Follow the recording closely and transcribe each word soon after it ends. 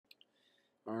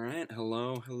Alright,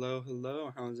 hello.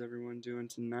 How's everyone doing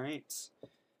tonight?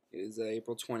 It is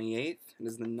April 28th. It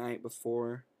is the night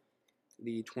before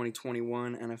the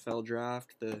 2021 NFL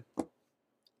Draft, the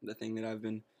thing that I've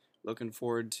been looking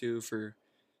forward to for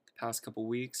the past couple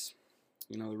weeks.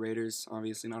 You know, the Raiders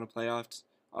obviously not a playoff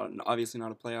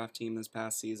team this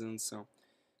past season, so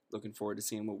looking forward to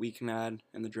seeing what we can add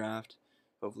in the draft.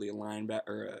 Hopefully a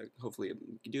linebacker, hopefully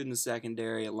a dude in the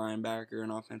secondary, a linebacker,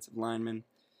 an offensive lineman.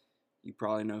 You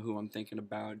probably know who I'm thinking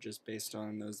about just based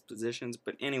on those positions.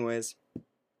 But anyways,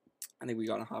 I think we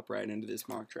got to hop right into this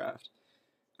mock draft.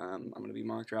 I'm going to be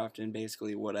mock drafting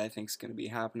basically what I think is going to be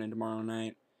happening tomorrow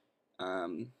night.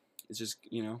 It's just,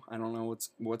 I don't know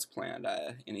what's planned.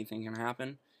 Anything can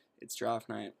happen. It's draft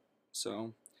night.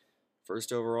 So,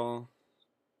 first overall,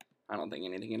 I don't think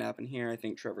anything can happen here. I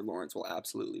think Trevor Lawrence will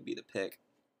absolutely be the pick.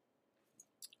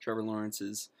 Trevor Lawrence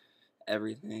is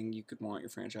everything you could want your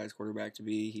franchise quarterback to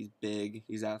be. He's big,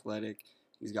 he's athletic,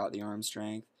 he's got the arm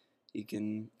strength, he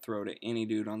can throw to any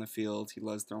dude on the field. He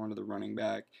loves throwing to the running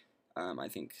back. I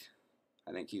think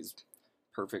he's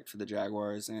perfect for the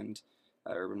Jaguars, and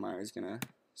Urban Meyer is gonna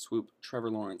swoop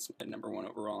Trevor Lawrence at #1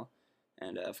 overall.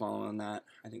 And following that,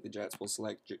 I think the Jets will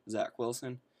select Zach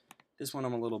Wilson. This one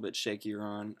I'm a little bit shakier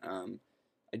on.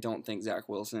 I don't think Zach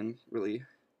Wilson really.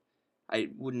 I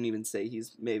wouldn't even say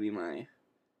he's maybe my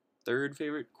third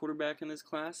favorite quarterback in this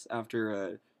class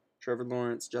after Trevor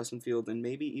Lawrence, Justin Fields, and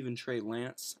maybe even Trey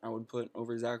Lance I would put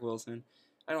over Zach Wilson.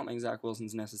 I don't think Zach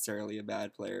Wilson's necessarily a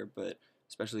bad player, but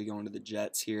especially going to the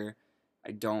Jets here, I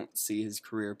don't see his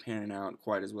career panning out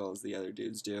quite as well as the other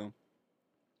dudes do.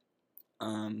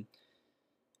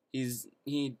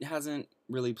 He hasn't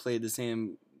really played the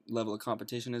same level of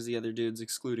competition as the other dudes,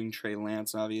 excluding Trey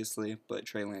Lance, obviously, but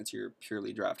Trey Lance you're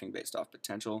purely drafting based off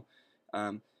potential.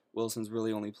 Wilson's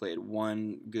really only played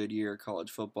one good year of college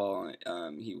football.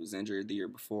 He was injured the year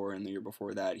before, and the year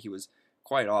before that he was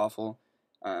quite awful.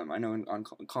 I know on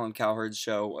Colin Cowherd's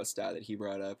show, a stat that he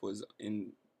brought up was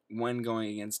when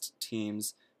going against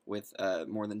teams with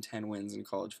more than 10 wins in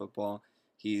college football,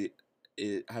 it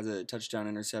has a touchdown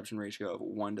interception ratio of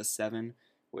 1-7,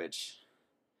 which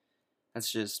that's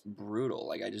just brutal.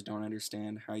 Like, I just don't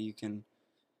understand how you can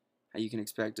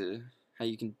expect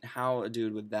how a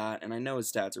dude with that, and I know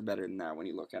his stats are better than that when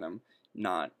you look at him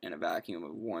not in a vacuum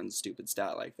of one stupid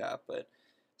stat like that, but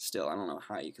still, I don't know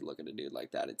how you could look at a dude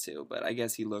like that at 2. But I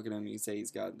guess you look at him, you say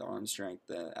he's got the arm strength,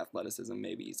 the athleticism,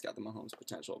 maybe he's got the Mahomes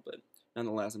potential, but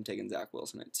nonetheless, I'm taking Zach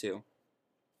Wilson at 2.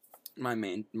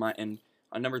 And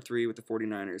on number 3 with the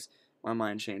 49ers, my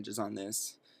mind changes on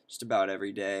this just about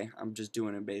every day. I'm just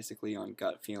doing it basically on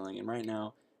gut feeling, and right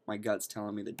now, my gut's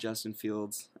telling me that Justin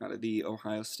Fields out of the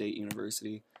Ohio State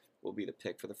University will be the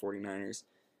pick for the 49ers.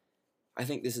 I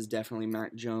think this is definitely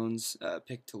Mac Jones'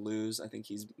 pick to lose. I think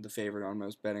he's the favorite on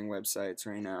most betting websites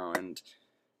right now, and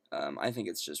I think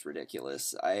it's just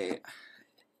ridiculous. I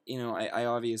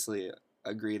obviously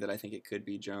agree that I think it could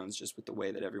be Jones just with the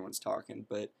way that everyone's talking,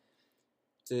 but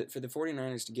for the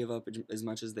 49ers to give up as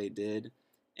much as they did,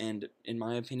 and in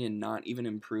my opinion, not even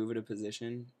improve at a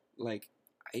position, like,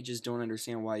 I just don't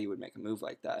understand why you would make a move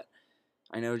like that.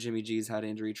 I know Jimmy G's had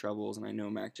injury troubles, and I know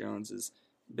Mac Jones has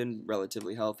been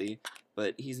relatively healthy,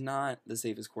 but he's not the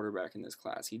safest quarterback in this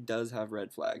class. He does have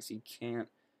red flags. He can't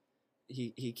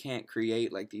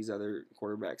create like these other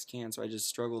quarterbacks can, so I just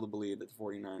struggle to believe that the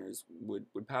 49ers would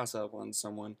pass up on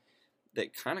someone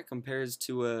that kind of compares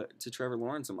to Trevor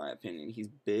Lawrence, in my opinion. He's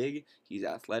big, he's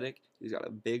athletic, he's got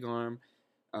a big arm.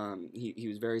 He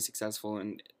was very successful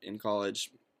in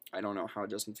college. I don't know how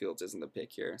Justin Fields isn't the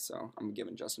pick here, so I'm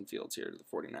giving Justin Fields here to the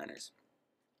 49ers.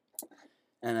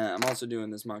 And I'm also doing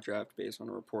this mock draft based on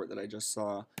a report that I just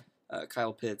saw.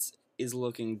 Kyle Pitts is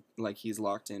looking like he's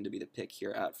locked in to be the pick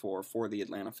here at 4 for the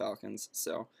Atlanta Falcons.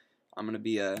 So I'm going to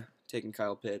be taking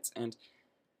Kyle Pitts. And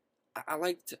I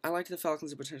liked the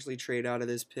Falcons to potentially trade out of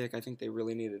this pick. I think they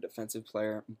really need a defensive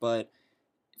player, but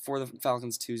for the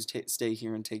Falcons to stay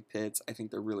here and take Pitts, I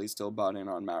think they're really still bought in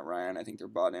on Matt Ryan. I think they're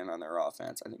bought in on their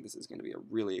offense. I think this is going to be a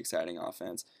really exciting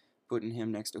offense. Putting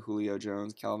him next to Julio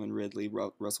Jones, Calvin Ridley,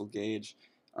 Russell Gage.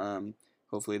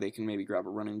 Hopefully they can maybe grab a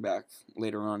running back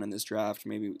later on in this draft,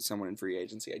 maybe someone in free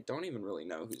agency. I don't even really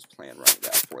know who's playing running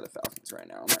back for the Falcons right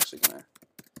now. I'm actually going to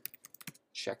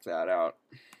check that out.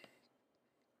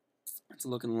 It's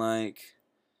looking like...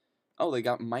 Oh, they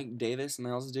got Mike Davis, and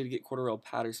they also did get Cordarrelle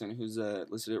Patterson, who's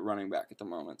listed at running back at the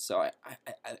moment. So I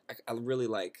really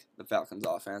like the Falcons'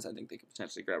 offense. I think they could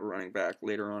potentially grab a running back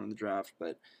later on in the draft.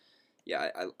 But, yeah,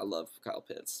 I love Kyle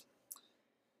Pitts.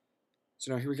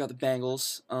 So now here we got the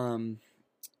Bengals.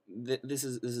 this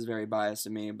is very biased to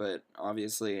me, but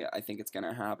obviously I think it's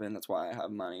gonna happen. That's why I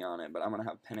have money on it. But I'm gonna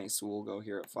have Penei Sewell go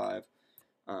here at 5.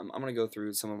 I'm gonna go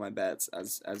through some of my bets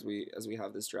as we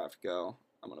have this draft go.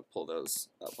 I'm gonna pull those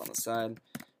up on the side,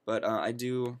 but I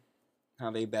do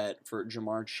have a bet for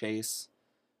Jamar Chase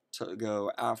to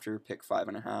go after pick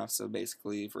 5.5. So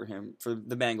basically, for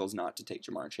the Bengals not to take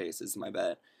Jamar Chase is my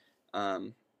bet.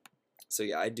 So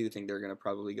yeah, I do think they're gonna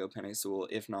probably go Penei Sewell,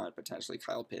 if not potentially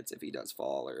Kyle Pitts if he does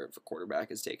fall, or if a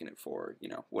quarterback is taking it for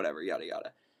whatever, yada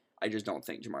yada. I just don't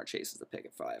think Jamar Chase is the pick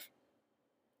at 5,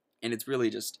 and it's really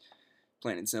just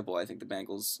plain and simple. I think the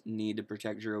Bengals need to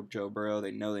protect Joe Burrow.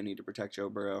 They know they need to protect Joe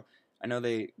Burrow. I know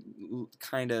they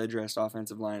kind of addressed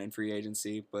offensive line in free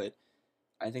agency, but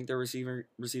I think their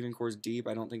receiving core is deep.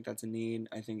 I don't think that's a need.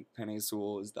 I think Penei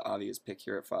Sewell is the obvious pick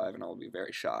here at 5, and I'll be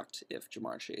very shocked if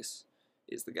Jamar Chase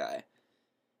is the guy.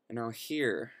 And now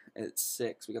here at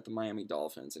 6, we got the Miami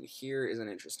Dolphins, and here is an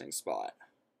interesting spot.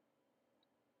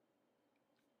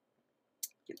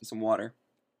 Getting some water.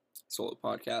 Solo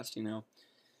podcast,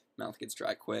 mouth gets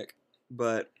dry quick.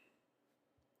 But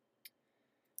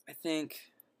I think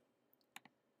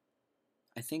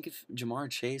if Jamar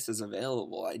Chase is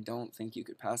available, I don't think you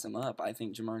could pass him up. I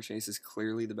think Jamar Chase is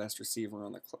clearly the best receiver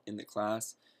in the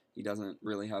class. He doesn't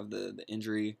really have the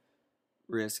injury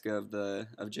risk of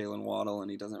Jalen Waddle,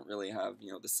 and he doesn't really have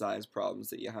the size problems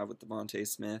that you have with Devontae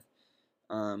Smith.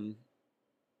 I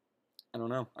don't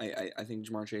know. I think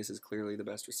Jamar Chase is clearly the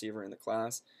best receiver in the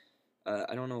class.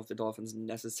 I don't know if the Dolphins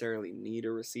necessarily need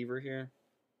a receiver here,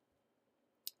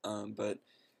 but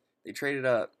they traded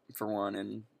up for one,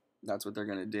 and that's what they're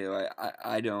going to do.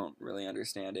 I don't really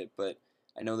understand it, but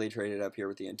I know they traded up here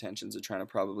with the intentions of trying to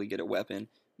probably get a weapon.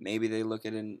 Maybe they look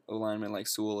at an O-lineman like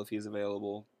Sewell if he's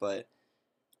available, but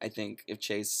I think if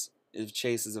Chase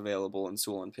is available and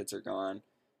Sewell and Pitts are gone,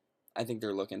 I think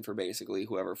they're looking for basically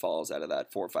whoever falls out of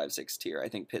that 4, 5, 6 tier. I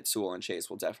think Pitt, Sewell, and Chase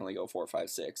will definitely go 4, 5,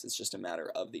 6. It's just a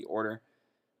matter of the order.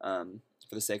 For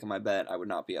the sake of my bet, I would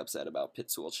not be upset about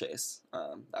Pitt, Sewell, Chase.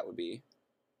 That would be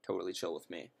totally chill with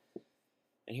me.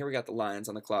 And here we got the Lions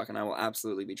on the clock, and I will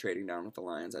absolutely be trading down with the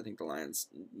Lions. I think the Lions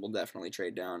will definitely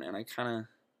trade down, and I kind of,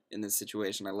 in this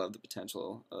situation, I love the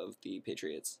potential of the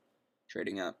Patriots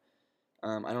trading up.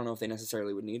 I don't know if they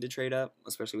necessarily would need to trade up,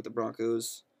 especially with the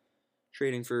Broncos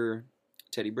trading for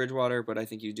Teddy Bridgewater, but I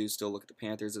think you do still look at the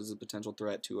Panthers as a potential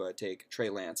threat to take Trey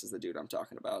Lance, is the dude I'm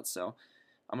talking about. So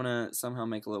I'm going to somehow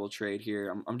make a little trade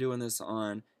here. I'm doing this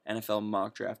on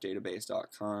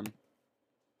NFLMockDraftDatabase.com.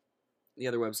 The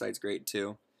other website's great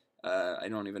too. I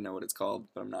don't even know what it's called,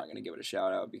 but I'm not going to give it a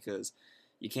shout out because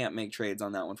you can't make trades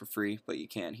on that one for free, but you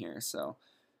can here. So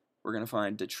we're going to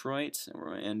find Detroit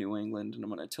and New England, and I'm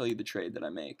going to tell you the trade that I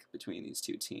make between these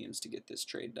two teams to get this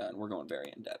trade done. We're going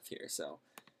very in-depth here. So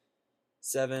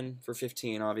 7 for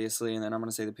 15, obviously, and then I'm going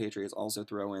to say the Patriots also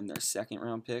throw in their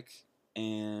second-round pick,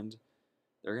 and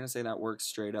they're going to say that works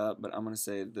straight up, but I'm going to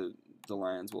say the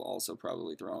Lions will also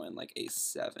probably throw in like a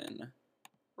 7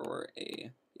 or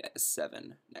a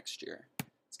 7 next year.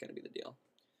 It's going to be the deal.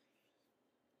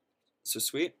 So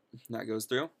sweet. That goes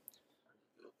through.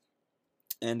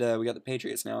 And we got the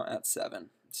Patriots now at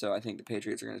 7. So I think the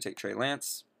Patriots are going to take Trey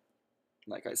Lance.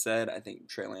 Like I said, I think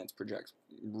Trey Lance projects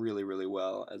really, really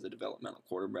well as a developmental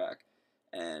quarterback.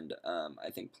 And I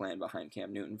think playing behind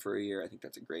Cam Newton for a year, I think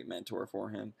that's a great mentor for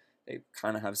him. They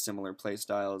kind of have similar play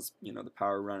styles, the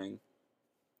power running.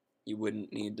 You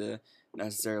wouldn't need to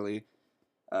necessarily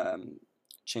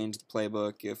change the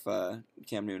playbook if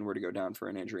Cam Newton were to go down for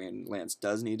an injury and Lance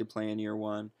does need to play in year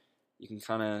one. You can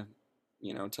kind of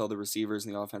tell the receivers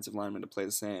and the offensive linemen to play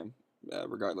the same,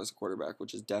 regardless of quarterback,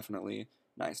 which is definitely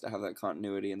nice to have that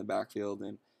continuity in the backfield.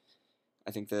 And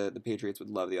I think the Patriots would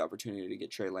love the opportunity to get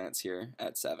Trey Lance here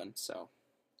at 7, so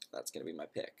that's going to be my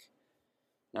pick.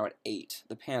 Now at 8,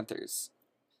 the Panthers.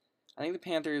 I think the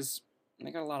Panthers, they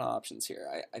got a lot of options here.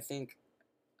 I think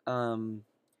the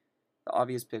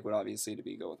obvious pick would obviously to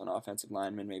be go with an offensive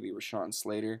lineman, maybe Rashawn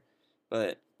Slater,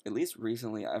 but at least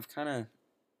recently I've kind of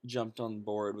jumped on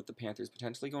board with the Panthers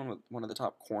potentially going with one of the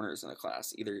top corners in the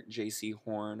class, either J.C.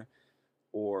 Horn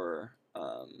or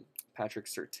Patrick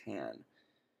Surtain.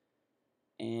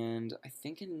 And I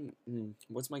think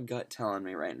what's my gut telling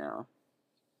me right now?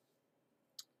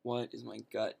 What is my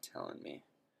gut telling me?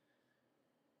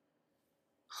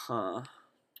 I'm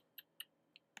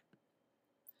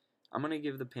going to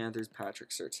give the Panthers Patrick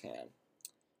Surtain.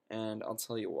 And I'll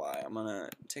tell you why. I'm going to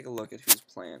take a look at who's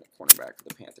playing cornerback for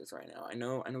the Panthers right now. I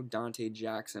know Dante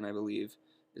Jackson, I believe,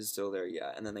 is still there,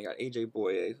 yeah. And then they got A.J.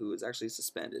 Boye, who is actually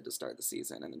suspended to start the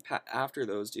season. And then after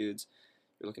those dudes,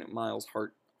 you're looking at Miles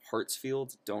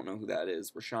Hartsfield. Don't know who that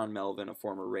is. Rashawn Melvin, a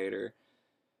former Raider.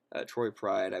 Troy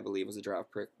Pride, I believe, was a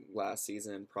draft pick last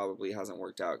season. Probably hasn't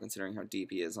worked out considering how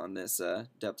deep he is on this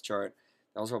depth chart.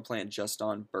 They also are playing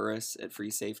Justin Burris at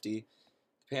free safety.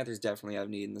 The Panthers definitely have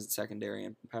need in the secondary,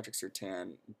 and Patrick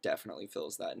Surtain definitely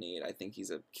fills that need. I think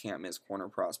he's a can't-miss corner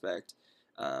prospect.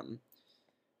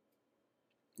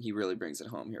 He really brings it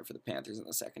home here for the Panthers in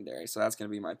the secondary. So that's going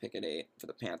to be my pick at 8 for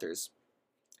the Panthers.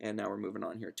 And now we're moving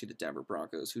on here to the Denver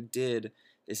Broncos, who did,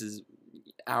 this is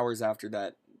hours after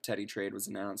that Teddy trade was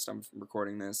announced. I'm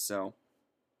recording this, so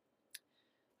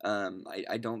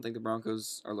I don't think the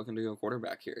Broncos are looking to go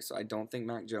quarterback here. So I don't think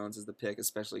Mac Jones is the pick,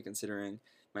 especially considering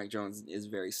Mac Jones is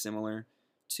very similar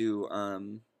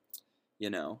to,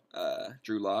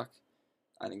 Drew Lock.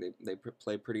 I think they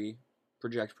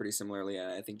project pretty similarly,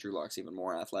 and I think Drew Lock's even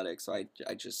more athletic. So I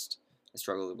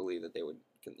struggle to believe that they would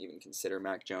even consider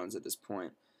Mac Jones at this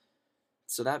point.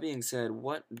 So that being said,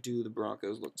 what do the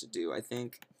Broncos look to do? I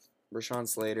think Rashawn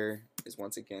Slater is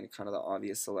once again kind of the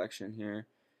obvious selection here.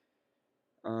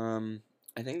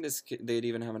 I think they'd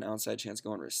even have an outside chance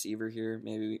going receiver here.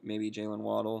 Maybe Jalen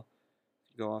Waddle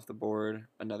go off the board.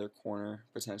 Another corner,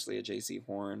 potentially a Jaycee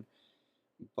Horn.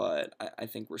 But I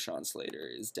think Rashawn Slater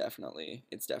is definitely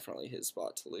his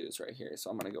spot to lose right here. So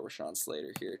I'm gonna go Rashawn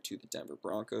Slater here to the Denver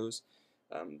Broncos.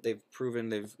 They've proven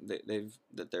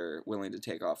that they're willing to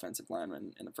take offensive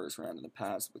linemen in the first round in the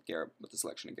past with the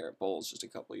selection of Garrett Bowles just a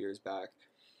couple years back.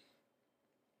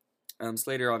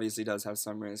 Slater obviously does have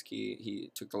some risk.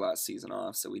 He took the last season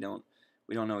off, so we don't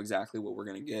know exactly what we're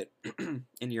gonna get in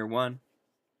year one.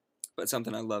 But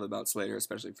something I love about Slater,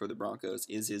 especially for the Broncos,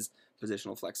 is his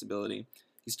positional flexibility.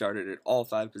 He started at all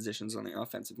 5 positions on the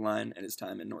offensive line at his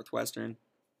time in Northwestern.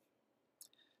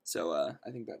 So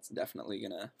I think that's definitely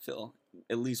going to fill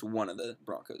at least one of the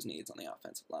Broncos' needs on the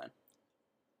offensive line.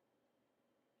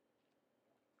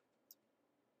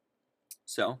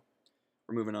 So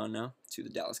we're moving on now to the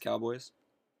Dallas Cowboys.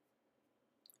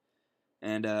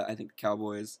 And I think the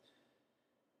Cowboys,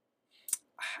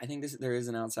 I think there is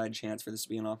an outside chance for this to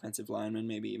be an offensive lineman,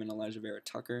 maybe even Elijah Vera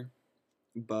Tucker.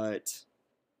 But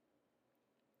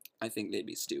I think they'd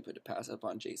be stupid to pass up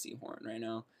on Jaycee Horn right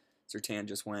now. Surtain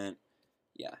just went.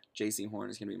 Yeah, Jaycee Horn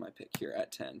is going to be my pick here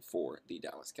at 10 for the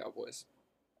Dallas Cowboys.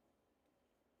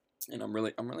 And I'm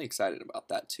really excited about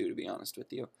that too, to be honest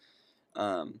with you.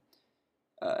 Out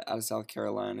of South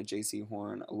Carolina, Jaycee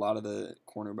Horn, a lot of the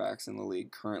cornerbacks in the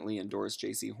league currently endorse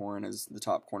Jaycee Horn as the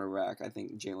top cornerback. I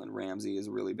think Jalen Ramsey is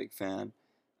a really big fan.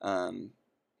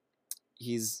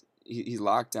 He's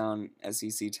locked down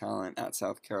SEC talent at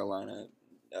South Carolina,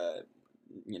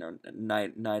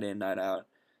 night in, night out.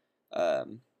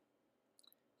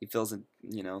 He fills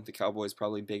the Cowboys'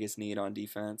 probably biggest need on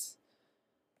defense.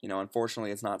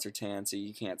 Unfortunately, it's not Surtain, so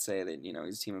you can't say that,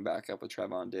 he's teaming back up with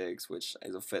Trevon Diggs, which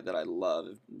is a fit that I love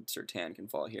if Surtain can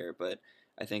fall here. But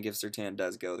I think if Surtain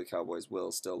does go, the Cowboys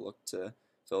will still look to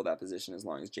fill that position as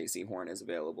long as Jaycee Horn is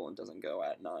available and doesn't go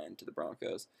at 9 to the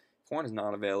Broncos. If Horn is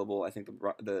not available, I think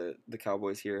the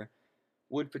Cowboys here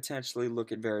would potentially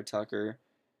look at Vera Tucker.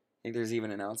 I think there's even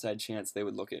an outside chance they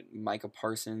would look at Micah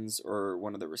Parsons or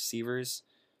one of the receivers,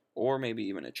 or maybe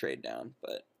even a trade down.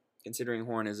 But considering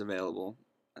Horn is available,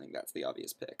 I think that's the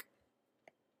obvious pick.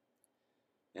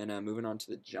 And moving on to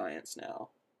the Giants now.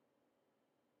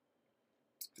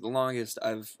 For the longest,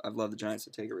 I've loved the Giants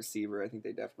to take a receiver. I think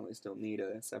they definitely still need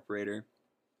a separator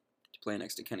to play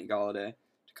next to Kenny Golladay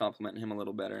to complement him a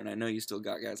little better. And I know you still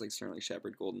got guys like Sterling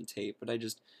Shepard, Golden Tate, but I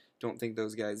just don't think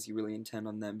those guys, you really intend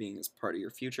on them being as part of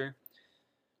your future.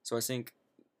 So I think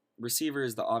receiver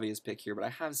is the obvious pick here, but I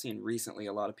have seen recently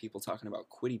a lot of people talking about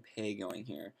Kwity Paye going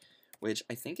here, which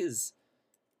I think is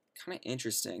kind of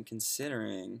interesting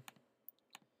considering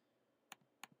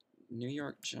New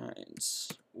York Giants.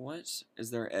 What is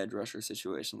their edge rusher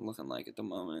situation looking like at the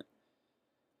moment?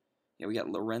 Yeah, we got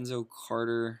Lorenzo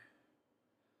Carter,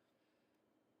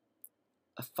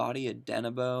 Afadi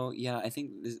Adenabo. Yeah, I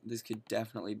think this could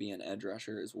definitely be an edge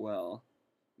rusher as well.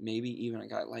 Maybe even a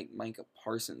guy like Micah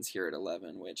Parsons here at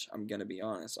 11, which I'm going to be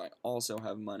honest, I also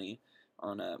have money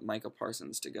on Micah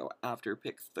Parsons to go after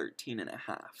pick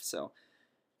 13.5. So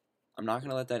I'm not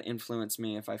going to let that influence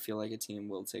me. If I feel like a team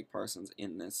will take Parsons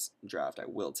in this draft, I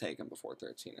will take him before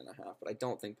 13.5. But I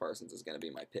don't think Parsons is going to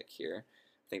be my pick here.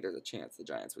 I think there's a chance the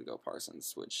Giants would go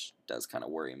Parsons, which does kind of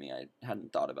worry me. I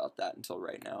hadn't thought about that until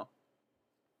right now.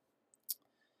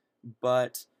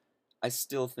 But I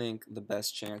still think the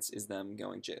best chance is them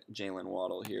going Jalen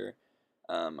Waddle here.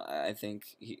 I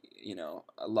think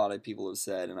a lot of people have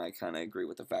said, and I kind of agree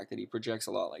with the fact that he projects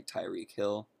a lot like Tyreek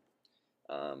Hill.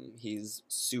 He's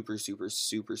super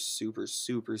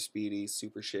speedy,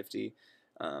 super shifty,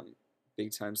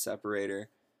 big time separator.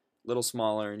 little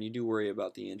smaller, and you do worry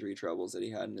about the injury troubles that he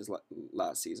had in his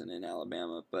last season in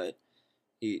Alabama, but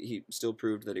he still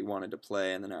proved that he wanted to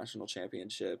play in the national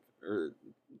championship, or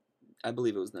I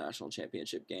believe it was the national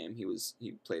championship game.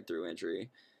 He played through injury,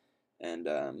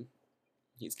 and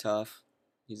he's tough.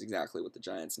 He's exactly what the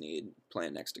Giants need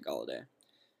playing next to Galladay.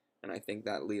 And I think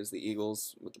that leaves the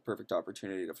Eagles with the perfect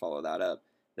opportunity to follow that up.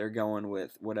 They're going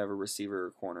with whatever receiver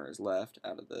or corner is left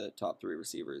out of the top 3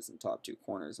 receivers and top 2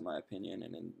 corners, in my opinion.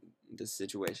 And in this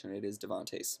situation, it is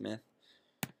DeVonta Smith.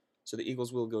 So the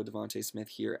Eagles will go DeVonta Smith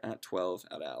here at 12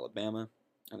 out of Alabama.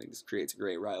 I think this creates a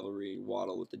great rivalry.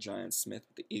 Waddle with the Giants, Smith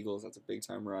with the Eagles. That's a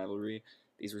big-time rivalry.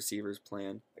 These receivers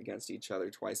playing against each other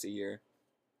twice a year.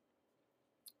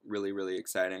 Really, really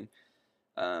exciting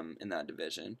in that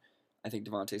division. I think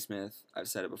DeVonta Smith, I've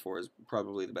said it before, is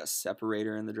probably the best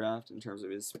separator in the draft in terms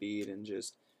of his speed and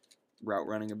just route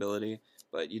running ability.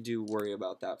 But you do worry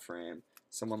about that frame.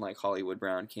 Someone like Hollywood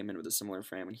Brown came in with a similar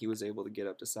frame, and he was able to get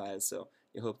up to size. So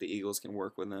you hope the Eagles can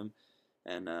work with him.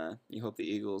 And you hope the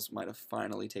Eagles might have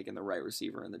finally taken the right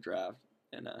receiver in the draft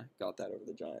and got that over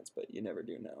the Giants. But you never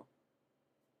do know.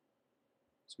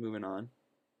 So moving on.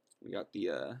 We got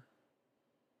the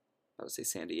I would say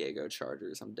San Diego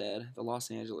Chargers. I'm dead. The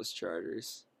Los Angeles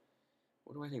Chargers.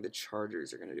 What do I think the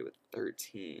Chargers are going to do with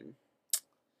 13?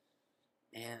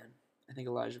 Man, I think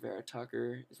Elijah Vera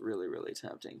Tucker is really, really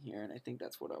tempting here, and I think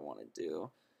that's what I want to do.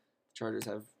 The Chargers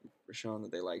have shown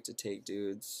that they like to take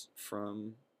dudes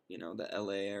from, the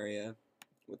LA area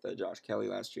with Josh Kelly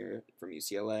last year from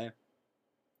UCLA.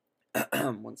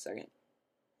 1 second.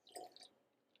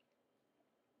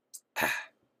 Had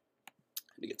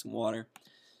to get some water.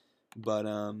 But,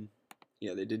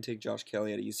 they did take Josh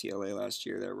Kelly out of UCLA last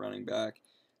year, their running back.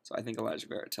 So I think Elijah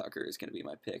Vera Tucker is going to be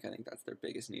my pick. I think that's their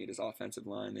biggest need is offensive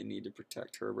line. They need to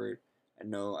protect Herbert. I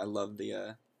know I love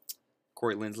the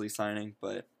Corey Linsley signing,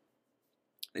 but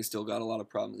they still got a lot of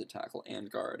problems at tackle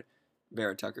and guard.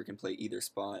 Vera Tucker can play either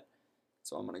spot.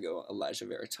 So I'm going to go Elijah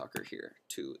Vera Tucker here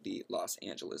to the Los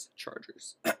Angeles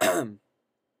Chargers.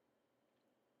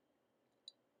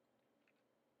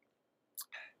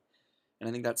 And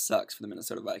I think that sucks for the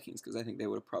Minnesota Vikings because I think they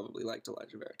would have probably liked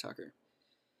Elijah Vera Tucker.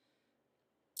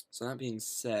 So that being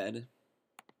said,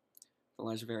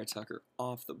 Elijah Vera Tucker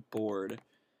off the board,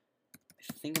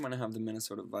 I think I'm going to have the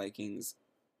Minnesota Vikings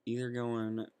either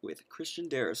going with Christian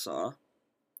Darrisaw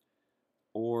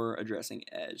or addressing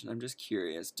edge. And I'm just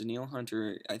curious. Danielle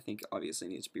Hunter, I think, obviously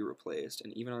needs to be replaced.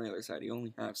 And even on the other side, you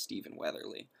only have Stephen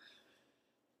Weatherly.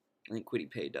 I think Kwity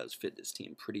Paye does fit this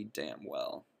team pretty damn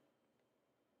well.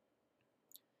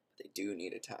 They do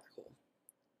need a tackle.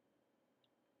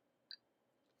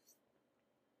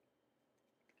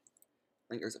 I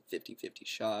think there's a 50-50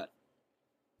 shot.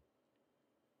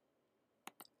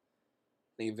 I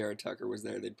think if Vera Tucker was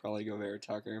there, they'd probably go Vera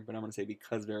Tucker. But I'm going to say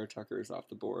because Vera Tucker is off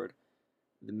the board,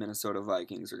 the Minnesota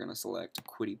Vikings are going to select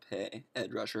Kwity Paye,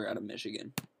 edge rusher out of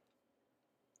Michigan.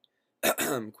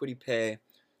 Kwity Paye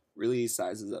really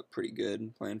sizes up pretty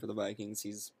good playing for the Vikings.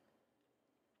 He's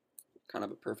kind of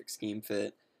a perfect scheme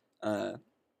fit.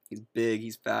 He's big,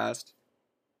 he's fast.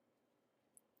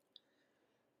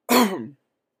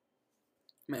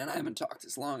 Man, I haven't talked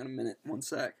this long in a minute. 1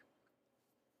 sec.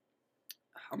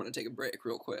 I'm going to take a break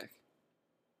real quick.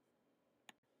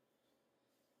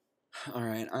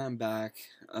 Alright, I'm back.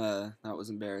 That was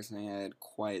embarrassing. I had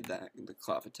quite the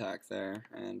cough attack there,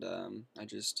 and I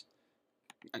guess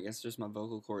just my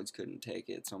vocal cords couldn't take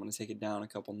it, so I'm going to take it down a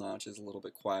couple notches, a little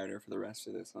bit quieter for the rest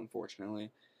of this, unfortunately.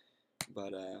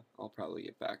 But I'll probably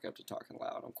get back up to talking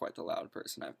loud. I'm quite the loud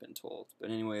person, I've been told.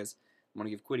 But anyways, I'm going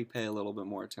to give Kwity Paye a little bit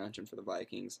more attention for the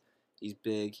Vikings. He's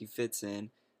big, he fits in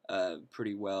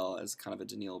pretty well as kind of a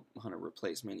Danielle Hunter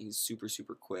replacement. He's super,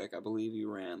 super quick. I believe he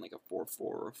ran like a 4.4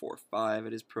 or 4.5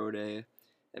 at his pro day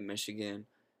at Michigan.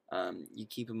 You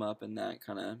keep him up in that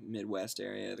kind of Midwest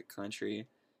area of the country,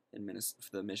 in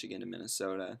for the Michigan to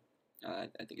Minnesota. I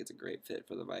think it's a great fit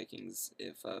for the Vikings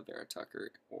if Vera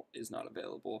Tucker is not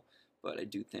available. But I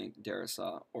do think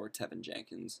Darrisaw or Tevin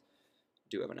Jenkins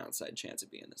do have an outside chance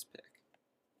of being this pick.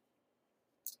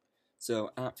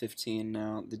 So at 15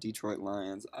 now, the Detroit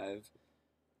Lions, I've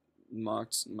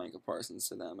mocked Micah Parsons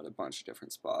to them at a bunch of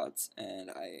different spots,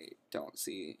 and I don't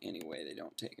see any way they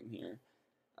don't take him here.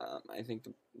 I think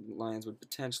the Lions would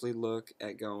potentially look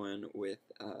at going with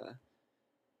a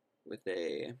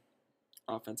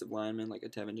offensive lineman like a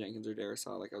Tevin Jenkins or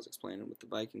Darrisaw, like I was explaining with the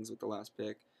Vikings with the last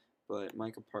pick. But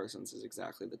Micah Parsons is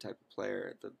exactly the type of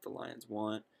player that the Lions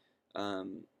want.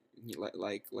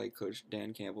 Like Coach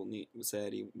Dan Campbell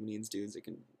said, he needs dudes that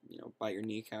can bite your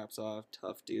kneecaps off,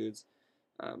 tough dudes.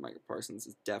 Micah Parsons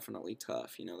is definitely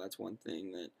tough. That's one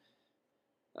thing that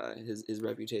His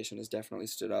reputation has definitely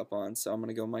stood up on. So I'm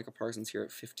going to go Micah Parsons here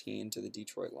at 15 to the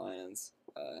Detroit Lions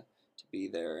to be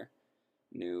their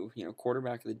new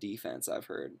quarterback of the defense. I've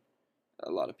heard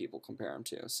a lot of people compare him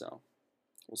to. So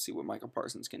we'll see what Micah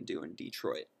Parsons can do in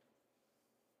Detroit.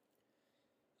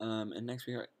 And next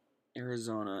we got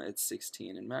Arizona at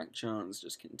 16, and Mac Jones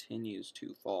just continues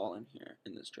to fall in here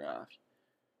in this draft.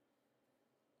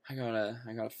 I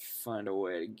gotta find a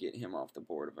way to get him off the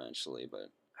board eventually, but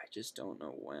I just don't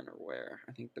know when or where.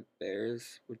 I think the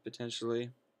Bears would potentially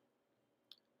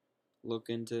look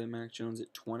into Mac Jones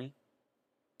at 20,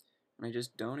 and I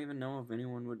just don't even know if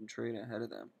anyone would trade ahead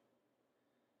of them.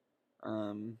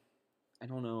 I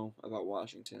don't know about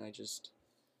Washington.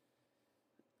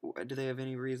 Do they have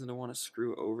any reason to want to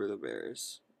screw over the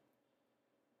Bears?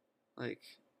 Like,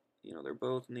 they're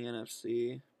both in the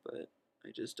NFC, but I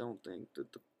just don't think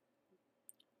that the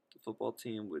football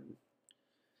team would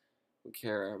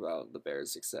care about the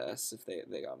Bears' success if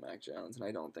they got Mac Jones. And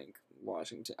I don't think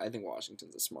I think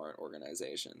Washington's a smart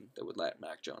organization that would let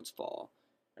Mac Jones fall.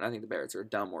 And I think the Bears are a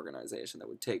dumb organization that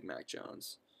would take Mac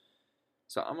Jones.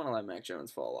 So I'm going to let Mac Jones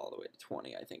fall all the way to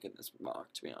 20, I think, in this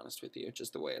mock, to be honest with you,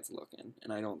 just the way it's looking.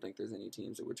 And I don't think there's any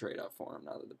teams that would trade up for him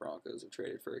now that the Broncos have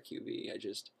traded for a QB.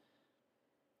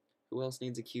 Who else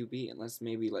needs a QB? Unless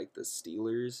maybe like the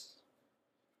Steelers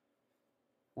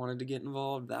wanted to get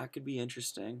involved. That could be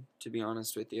interesting, to be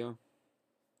honest with you.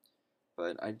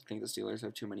 But I think the Steelers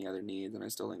have too many other needs, and I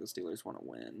still think the Steelers want to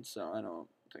win. So I don't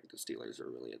think the Steelers are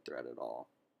really a threat at all.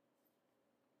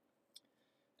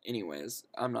 Anyways,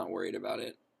 I'm not worried about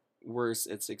it. Worse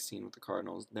at 16 with the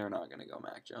Cardinals. They're not going to go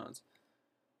Mac Jones.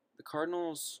 The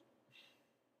Cardinals...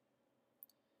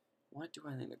 What do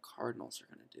I think the Cardinals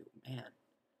are going to do? Man.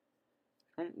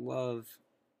 I don't love...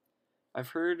 I've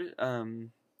heard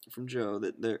from Joe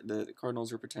that the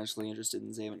Cardinals are potentially interested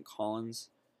in Zaven Collins,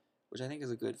 which I think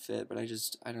is a good fit, but I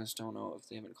just don't know if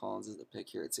Zaven Collins is the pick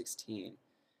here at 16,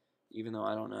 even though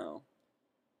I don't know.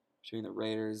 Between the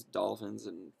Raiders, Dolphins,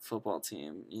 and football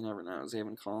team, you never know.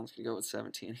 Zaven Collins could go with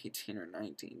 17, 18, or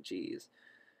 19. Jeez.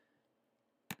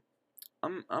 I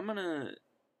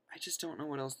just don't know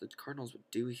what else the Cardinals would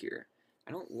do here.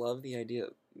 I don't love the idea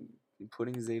of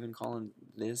putting Zaven Collins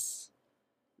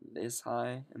this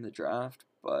high in the draft,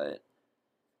 but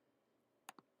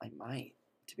I might,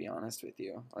 to be honest with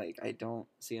you. Like, I don't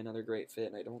see another great fit,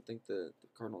 and I don't think the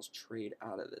Cardinals trade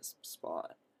out of this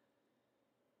spot.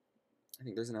 I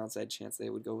think there's an outside chance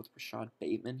they would go with Rashad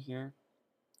Bateman here,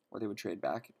 or they would trade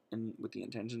back with the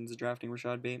intentions of drafting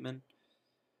Rashad Bateman.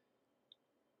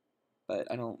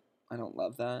 But I don't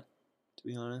love that, to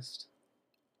be honest.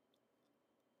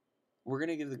 We're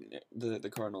gonna give the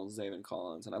Cardinals Zaven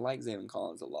Collins, and I like Zaven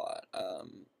Collins a lot.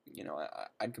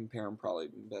 I'd compare him probably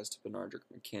best to Benardrick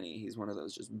McKinney. He's one of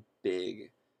those just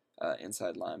big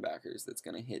inside linebackers that's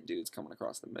gonna hit dudes coming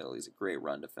across the middle. He's a great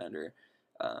run defender.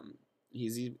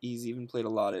 He's even played a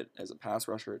lot as a pass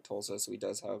rusher at Tulsa, so he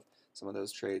does have some of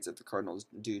those traits if the Cardinals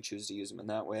do choose to use him in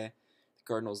that way. The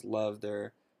Cardinals love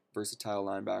their versatile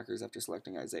linebackers after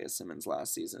selecting Isaiah Simmons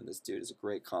last season. This dude is a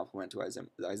great complement to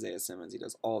Isaiah Simmons. He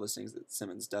does all the things that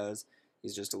Simmons does.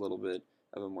 He's just a little bit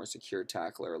of a more secure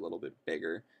tackler, a little bit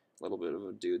bigger, a little bit of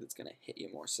a dude that's going to hit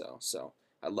you more so. So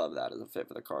I love that as a fit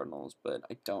for the Cardinals, but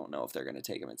I don't know if they're going to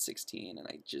take him at 16, and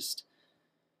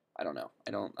I don't know.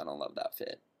 I don't love that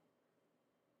fit.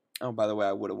 Oh, by the way,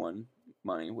 I would have won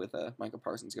money with Micah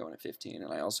Parsons going at 15,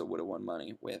 and I also would have won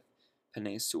money with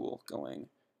Penei Sewell going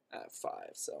at 5.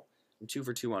 So I'm 2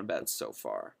 for 2 on bets so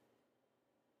far.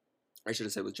 I should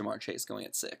have said with Jamar Chase going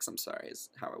at 6. I'm sorry, is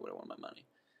how I would have won my money.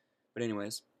 But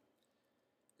anyways,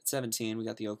 at 17, we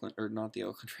got the Oakland, or not the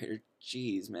Oakland Raiders.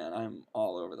 Jeez, man, I'm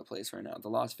all over the place right now. The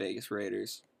Las Vegas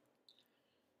Raiders.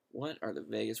 What are the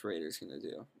Vegas Raiders going to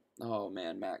do? Oh,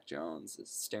 man, Mac Jones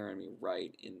is staring me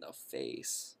right in the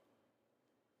face.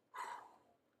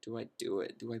 Do I do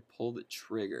it? Do I pull the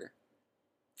trigger?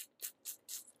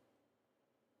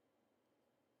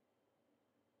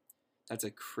 That's a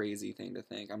crazy thing to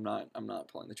think. I'm not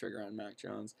pulling the trigger on Mac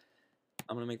Jones.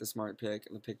 I'm going to make the smart pick,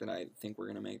 the pick that I think we're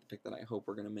going to make, the pick that I hope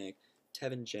we're going to make.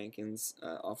 Tevin Jenkins,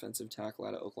 offensive tackle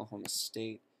out of Oklahoma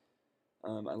State. I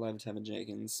love Tevin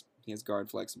Jenkins. He has guard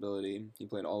flexibility. He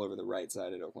played all over the right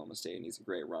side at Oklahoma State, and he's a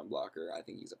great run blocker. I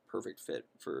think he's a perfect fit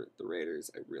for the Raiders.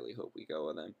 I really hope we go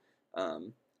with him.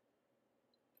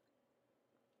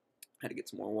 Had to get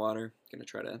some more water. Going to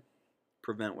try to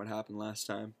prevent what happened last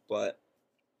time, but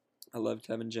I love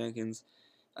Tevin Jenkins.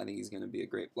 I think he's going to be a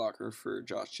great blocker for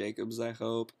Josh Jacobs, I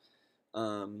hope.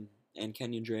 And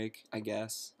Kenyon Drake, I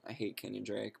guess. I hate Kenyon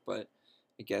Drake, but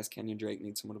I guess Kenyon Drake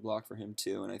needs someone to block for him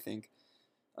too, and I think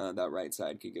that right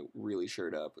side could get really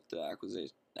shored up with the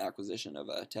acquisition of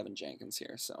Tevin Jenkins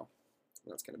here, so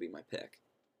that's going to be my pick.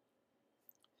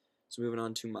 So moving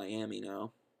on to Miami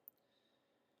now.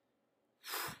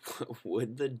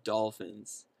 Would the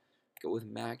Dolphins go with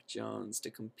Mac Jones to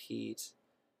compete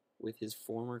with his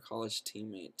former college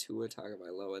teammate Tua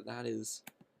Tagovailoa? That is,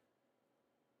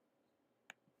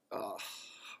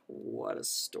 what a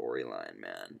storyline,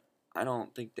 man. I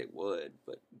don't think they would,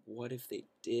 but what if they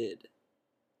did?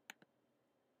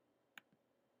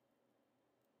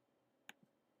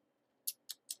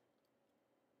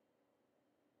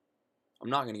 I'm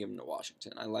not going to give him to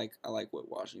Washington. I like what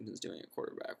Washington's doing at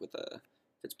quarterback with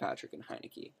Fitzpatrick and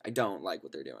Heineke. I don't like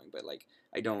what they're doing, but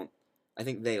I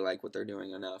think they like what they're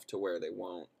doing enough to where they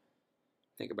won't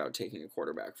think about taking a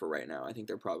quarterback for right now. I think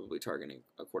they're probably targeting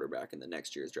a quarterback in the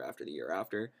next year's draft or the year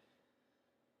after.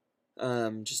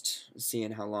 Just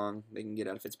seeing how long they can get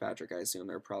out of Fitzpatrick. I assume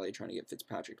they're probably trying to get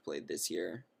Fitzpatrick to play this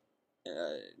year,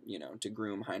 to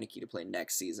groom Heineke to play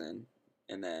next season,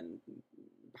 and then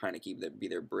Heineke be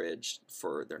their bridge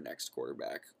for their next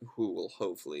quarterback, who will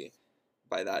hopefully,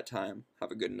 by that time, have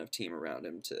a good enough team around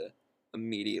him to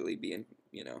immediately be in,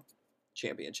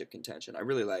 championship contention. I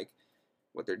really like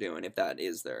what they're doing, if that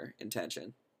is their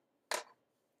intention.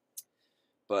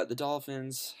 But the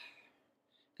Dolphins,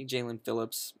 I think Jalen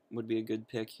Phillips would be a good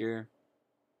pick here.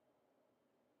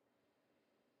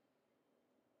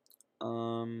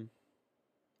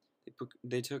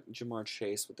 They took Jamar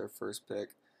Chase with their first pick.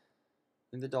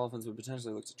 I think the Dolphins would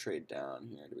potentially look to trade down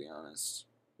here, to be honest.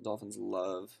 The Dolphins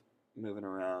love moving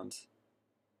around.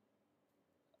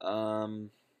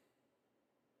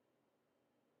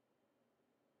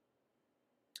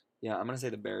 Yeah, I'm going to say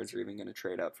the Bears are even going to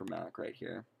trade up for Mac right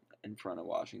here in front of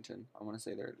Washington. I want to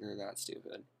say they're that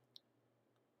stupid.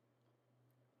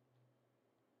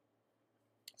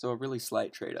 So a really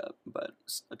slight trade up, but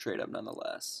a trade up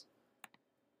nonetheless.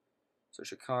 So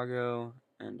Chicago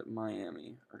and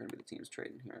Miami are going to be the teams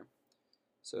trading here.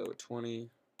 So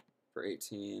 20 for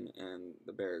 18, and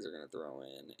the Bears are going to throw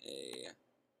in a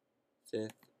 5th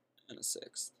and a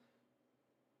 6th.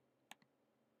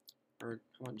 Or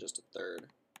how about just a 3rd?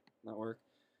 That work?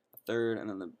 A 3rd, and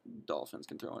then the Dolphins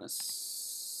can throw in a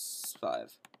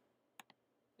 5,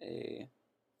 a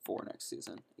 4 next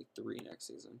season, a 3 next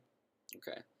season.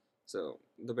 Okay, so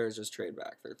the Bears just trade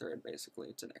back their 3rd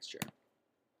basically to next year.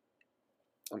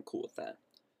 I'm cool with that.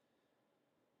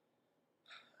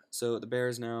 So the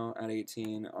Bears now at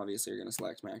 18, obviously are going to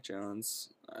select Mac Jones.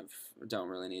 I don't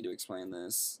really need to explain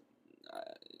this.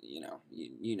 You know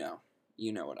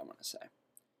what I'm going to say.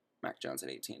 Mac Jones at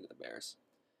 18 to the Bears.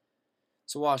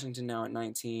 So Washington now at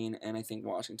 19, and I think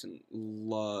Washington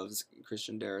loves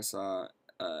Christian Darrisaw.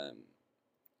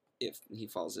 If he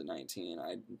falls at 19,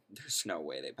 there's no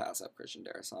way they pass up Christian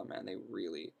Darrisaw, man. They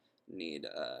really need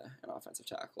an offensive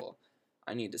tackle.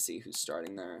 I need to see who's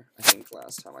starting there. I think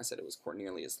last time I said it was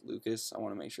Cornelius Lucas. I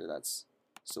want to make sure that's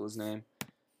still his name.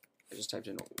 I just typed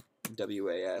in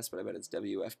WAS, but I bet it's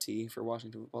WFT for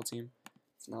Washington football team.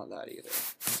 It's not that either.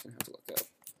 I'm just going to have to look up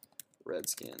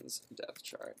Redskins depth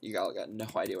chart. You all got no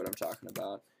idea what I'm talking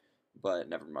about, but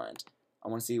never mind. I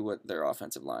want to see what their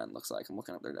offensive line looks like. I'm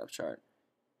looking up their depth chart.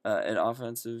 An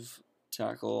offensive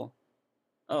tackle.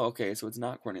 Oh, okay, so it's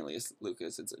not Cornelius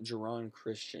Lucas. It's Jerron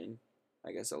Christian.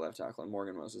 I guess a left tackle, and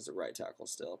Morgan Moses a right tackle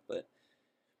still, but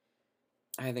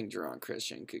I think Jerron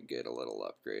Christian could get a little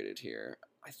upgraded here.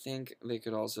 I think they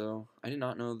could also, I did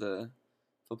not know the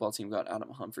football team got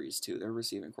Adam Humphries too. Their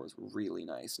receiving corps is really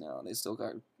nice now. They still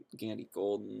got Gandy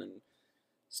Golden and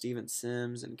Steven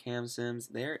Sims and Cam Sims.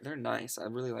 They're nice. I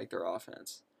really like their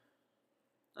offense.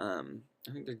 I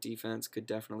think their defense could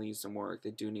definitely use some work. They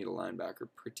do need a linebacker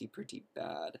pretty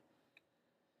bad.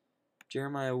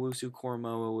 Jeremiah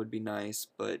Owusu-Koramoah would be nice,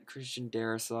 but Christian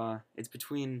Darrisaw, it's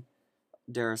between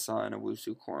Darrisaw and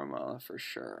Owusu-Koramoah for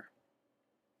sure.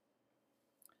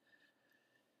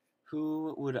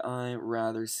 Who would I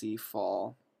rather see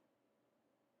fall?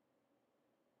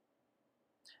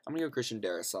 I'm going to go Christian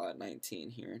Darrisaw at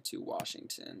 19 here to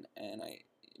Washington, and I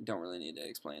don't really need to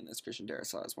explain this. Christian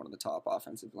Darrisaw is one of the top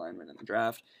offensive linemen in the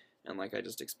draft, and like I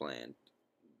just explained,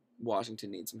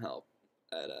 Washington needs some help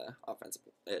at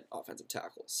offensive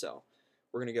tackle. So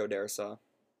we're going to go Darrisaw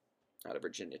out of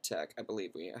Virginia Tech. I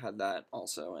believe we had that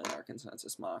also in our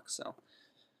consensus mock, so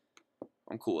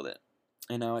I'm cool with it.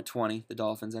 And now at 20, the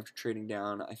Dolphins, after trading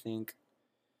down, I think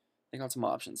they got some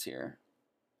options here.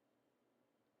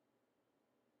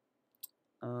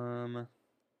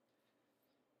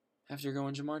 After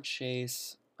going Jamar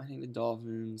Chase, I think the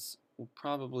Dolphins will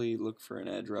probably look for an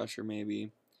edge rusher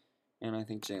maybe. And I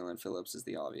think Jalen Phillips is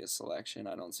the obvious selection.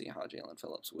 I don't see how Jalen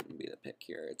Phillips wouldn't be the pick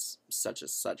here. It's such a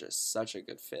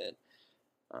good fit.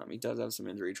 He does have some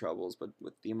injury troubles, but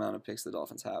with the amount of picks the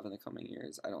Dolphins have in the coming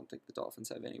years, I don't think the Dolphins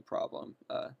have any problem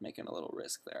making a little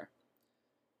risk there.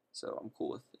 So I'm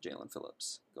cool with Jaelan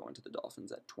Phillips going to the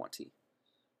Dolphins at 20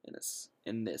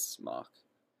 in this mock.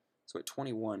 So at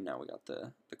 21 now we got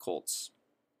the Colts,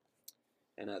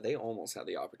 and they almost had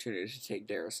the opportunity to take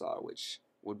Darrisaw, which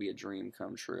would be a dream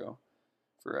come true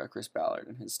for Chris Ballard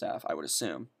and his staff, I would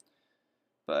assume.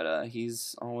 But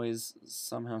he's always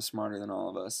somehow smarter than all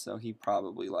of us, so he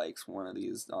probably likes one of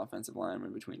these offensive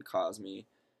linemen between Cosme,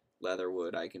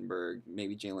 Leatherwood, Eichenberg,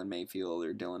 maybe Jalen Mayfield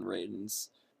or Dylan Radins,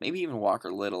 maybe even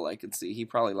Walker Little. I could see he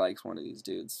probably likes one of these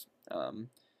dudes, and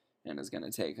is going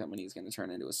to take him, and he's going to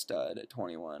turn into a stud at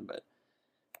 21. But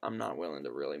I'm not willing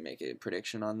to really make a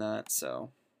prediction on that,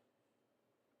 so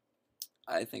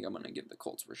I think I'm going to give the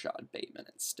Colts Rashad Bateman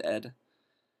instead.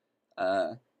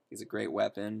 He's a great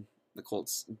weapon. The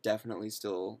Colts definitely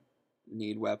still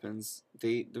need weapons.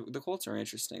 The Colts are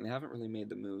interesting. They haven't really made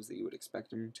the moves that you would expect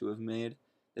them to have made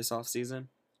this offseason.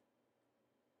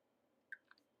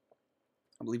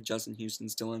 I believe Justin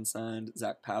Houston's still unsigned.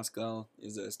 Zach Pascal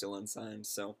is still unsigned.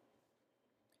 So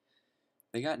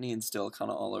they got needs still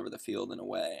kind of all over the field in a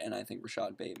way, and I think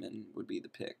Rashad Bateman would be the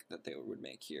pick that they would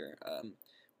make here.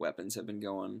 Weapons have been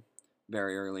going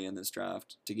very early in this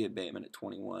draft. To get Bateman at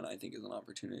 21, I think is an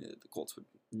opportunity that the Colts would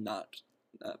not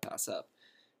pass up.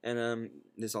 And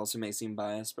this also may seem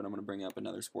biased, but I'm going to bring up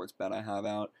another sports bet I have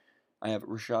out. I have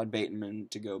Rashad Bateman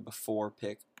to go before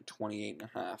pick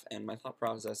 28.5, and my thought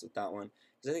process with that one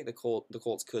is I think the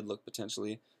Colts could look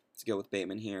potentially to go with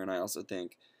Bateman here, and I also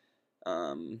think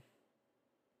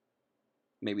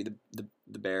maybe the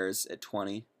Bears at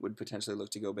 20 would potentially look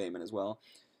to go Bateman as well.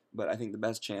 But I think the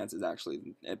best chance is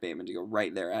actually at Bateman to go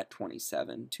right there at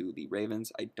 27 to the Ravens.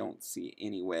 I don't see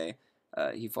any way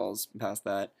he falls past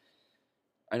that.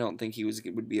 I don't think he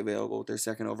would be available with their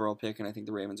second overall pick, and I think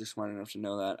the Ravens are smart enough to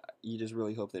know that. You just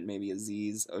really hope that maybe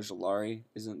Azeez Ojulari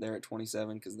isn't there at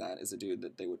 27, because that is a dude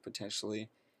that they would potentially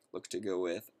look to go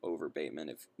with over Bateman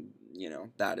if,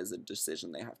 that is a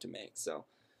decision they have to make. So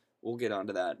we'll get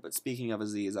onto that. But speaking of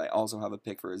Azeez, I also have a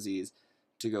pick for Azeez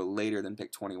to go later than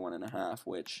pick 21.5,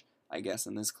 which I guess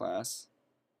in this class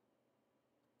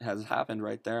has happened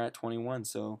right there at 21.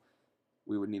 So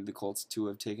we would need the Colts to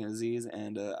have taken Azeez,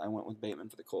 and I went with Bateman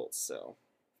for the Colts. So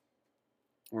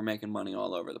we're making money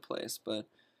all over the place, but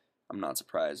I'm not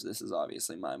surprised. This is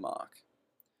obviously my mock.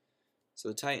 So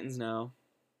the Titans now,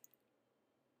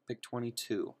 pick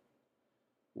 22.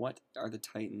 What are the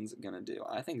Titans going to do?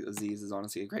 I think Azeez is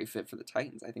honestly a great fit for the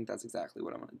Titans. I think that's exactly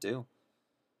what I'm going to do.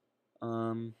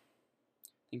 I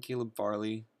think Caleb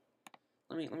Farley.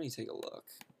 Let me take a look.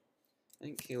 I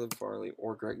think Caleb Farley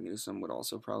or Greg Newsome would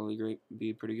also probably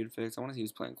be a pretty good fit. I want to see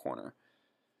who's playing corner.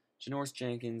 Janoris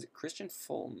Jenkins, Christian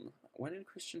Fulton. When did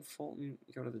Christian Fulton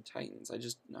go to the Titans? I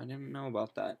didn't know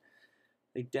about that.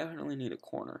 They definitely need a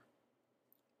corner.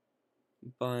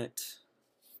 But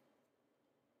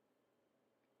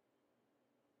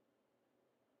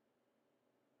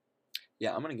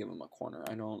yeah, I'm gonna give him a corner.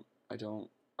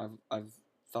 I've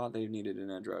thought they needed an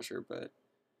edge rusher, but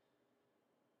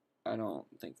I don't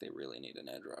think they really need an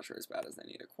edge rusher as bad as they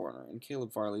need a corner. And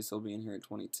Caleb Farley still being here at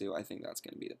 22, I think that's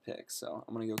going to be the pick. So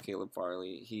I'm going to go Caleb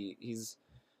Farley. He's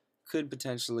could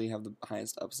potentially have the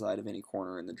highest upside of any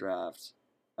corner in the draft.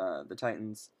 The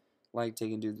Titans like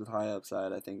taking dudes with high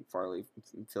upside. I think Farley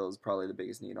fills probably the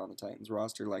biggest need on the Titans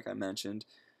roster. Like I mentioned,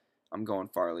 I'm going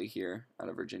Farley here out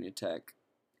of Virginia Tech,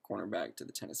 cornerback to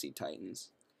the Tennessee Titans.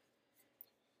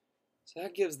 So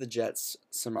that gives the Jets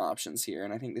some options here,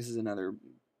 and I think this is another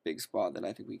big spot that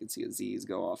I think we could see Azeez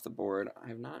go off the board. I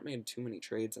have not made too many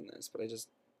trades in this, but I just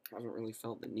haven't really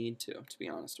felt the need to be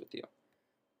honest with you.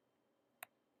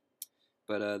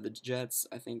 But the Jets,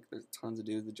 I think there's tons of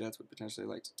dudes the Jets would potentially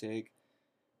like to take.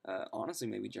 Honestly,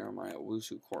 maybe Jeremiah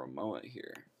Owusu-Koramoah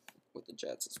here with the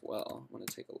Jets as well. I'm going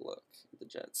to take a look at the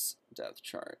Jets' depth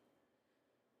chart.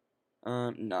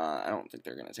 Nah, I don't think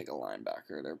they're going to take a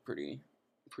linebacker. They're pretty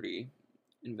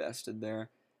invested there.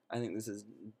 I think this is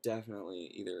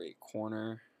definitely either a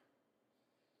corner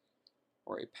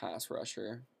or a pass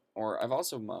rusher. Or I've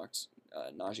also mocked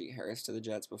Najee Harris to the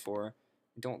Jets before.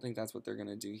 I don't think that's what they're going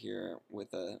to do here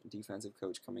with a defensive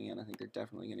coach coming in. I think they're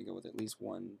definitely going to go with at least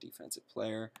one defensive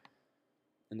player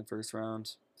in the first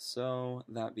round. So,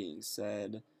 that being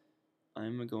said,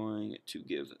 I'm going to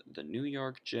give the New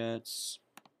York Jets.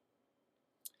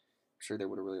 I'm sure they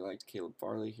would have really liked Caleb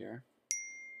Farley here.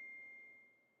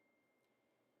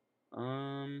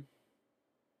 I'm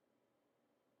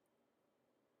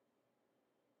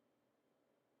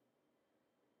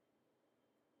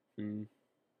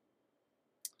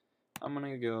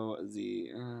gonna go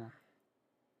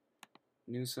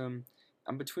Newsome.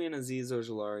 I'm between Azeez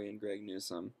Ojulari and Greg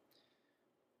Newsome.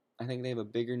 I think they have a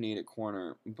bigger need at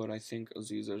corner, but I think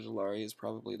Azeez Ojulari is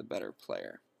probably the better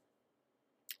player.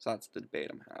 So that's the debate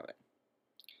I'm having.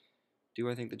 Do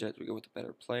I think the Jets would go with the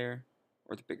better player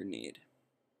or the bigger need?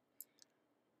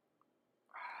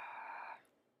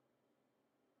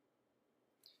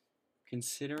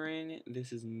 Considering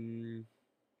this is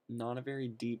not a very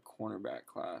deep cornerback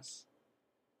class,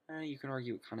 you could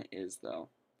argue it kind of is, though.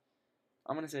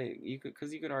 I'm gonna say you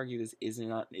could argue this is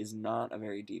not a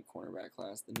very deep cornerback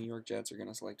class. The New York Jets are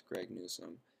gonna select Greg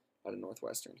Newsome out of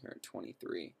Northwestern here at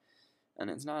 23, and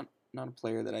it's not a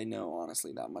player that I know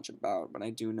honestly that much about, but I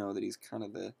do know that he's kind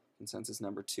of the consensus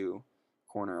number 2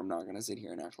 corner. I'm not gonna sit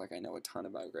here and act like I know a ton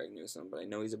about Greg Newsome, but I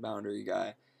know he's a boundary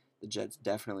guy. The Jets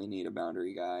definitely need a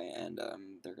boundary guy, and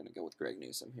they're gonna go with Greg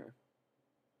Newsome here.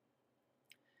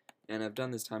 And I've done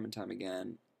this time and time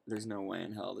again. There's no way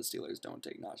in hell the Steelers don't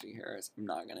take Najee Harris. I'm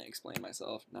not going to explain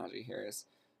myself. Najee Harris,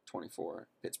 24,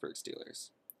 Pittsburgh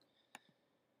Steelers.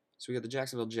 So we got the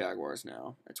Jacksonville Jaguars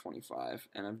now at 25.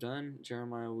 And I've done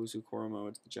Jeremiah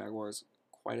Owusu-Koramoah to the Jaguars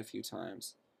quite a few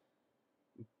times.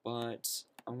 But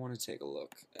I want to take a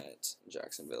look at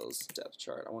Jacksonville's depth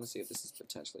chart. I want to see if this is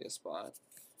potentially a spot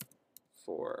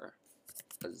for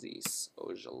Azeez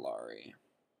Ojulari.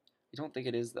 I don't think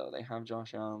it is, though. They have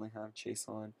Josh Allen. They have Chase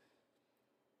Young.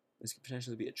 This could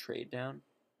potentially be a trade down,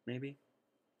 maybe.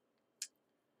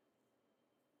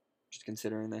 Just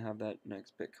considering they have that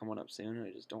next pick coming up soon,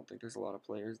 I just don't think there's a lot of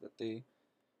players that they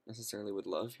necessarily would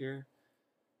love here.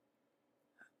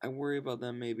 I worry about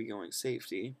them maybe going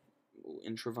safety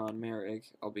in Trevon Merrick.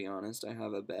 I'll be honest, I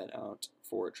have a bet out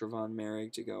for Trevon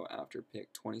Merrick to go after pick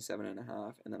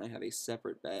 27.5, and then I have a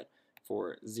separate bet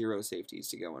for 0 safeties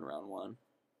to go in round 1.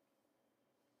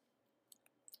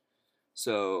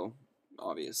 So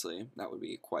obviously, that would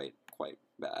be quite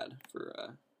bad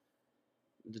for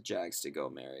the Jags to go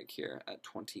Merrick here at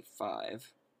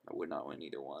 25. I would not win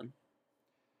either one.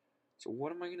 So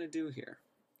what am I going to do here?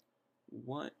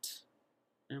 What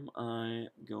am I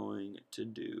going to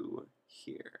do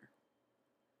here?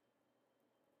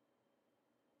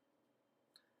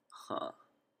 I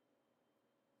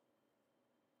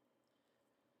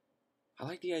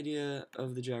like the idea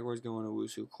of the Jaguars going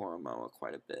Owusu-Koramoah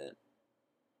quite a bit,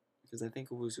 because I think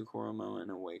Owusu-Koramoah in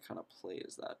a way kind of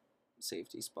plays that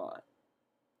safety spot.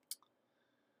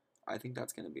 I think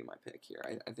that's going to be my pick here.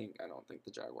 I don't think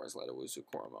the Jaguars let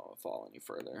Owusu-Koramoah fall any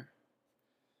further.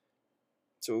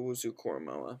 So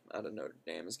Owusu-Koramoah out of Notre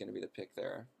Dame is going to be the pick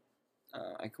there.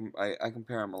 I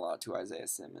compare him a lot to Isaiah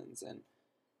Simmons, and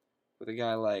with a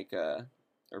guy like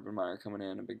Urban Meyer coming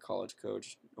in, a big college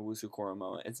coach,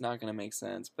 Owusu-Koramoah, it's not going to make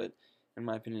sense, but in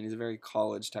my opinion, he's a very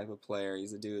college type of player.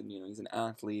 He's a dude, he's an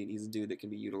athlete. He's a dude that can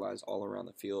be utilized all around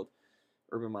the field.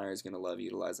 Urban Meyer is going to love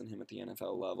utilizing him at the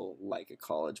NFL level, like a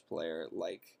college player,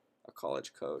 like a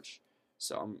college coach.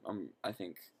 So I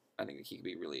think he could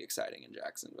be really exciting in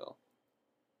Jacksonville.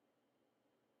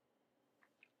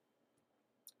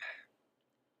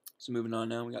 So moving on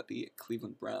now, we got the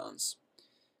Cleveland Browns.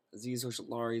 Azeez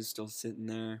Ojulari is still sitting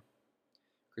there.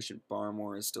 Christian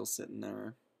Barmore is still sitting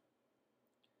there.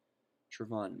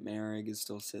 Trevon Merrick is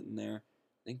still sitting there.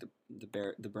 I think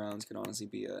the Browns could honestly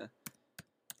be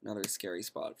another scary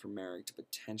spot for Merrick to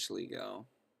potentially go.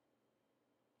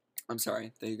 I'm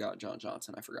sorry, they got John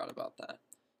Johnson. I forgot about that.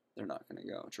 They're not going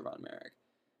to go Trevon Merrick.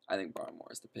 I think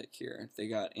Barmore is the pick here. They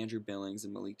got Andrew Billings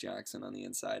and Malik Jackson on the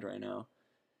inside right now.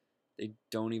 They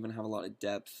don't even have a lot of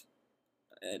depth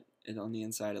on the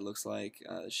inside. It looks like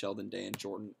Sheldon Day and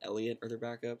Jordan Elliott are their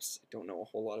backups. I don't know a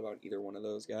whole lot about either one of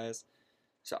those guys.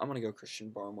 So I'm going to go Christian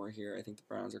Barmore here. I think the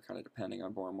Browns are kind of depending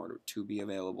on Barmore to be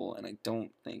available, and I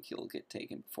don't think he'll get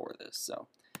taken before this. So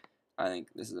I think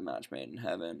this is a match made in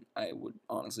heaven. I would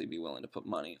honestly be willing to put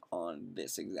money on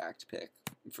this exact pick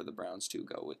for the Browns to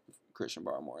go with Christian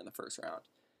Barmore in the first round.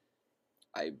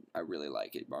 I really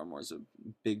like it. Barmore's a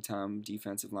big-time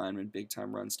defensive lineman,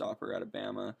 big-time run stopper out of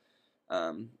Bama.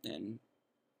 And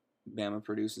Bama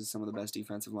produces some of the best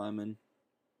defensive linemen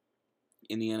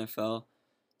in the NFL.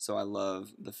 So I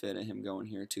love the fit of him going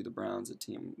here to the Browns, a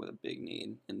team with a big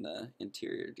need in the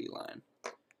interior D-line.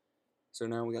 So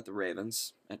now we got the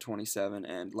Ravens at 27,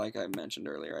 and like I mentioned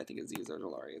earlier, I think Azeez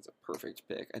Ojulari is a perfect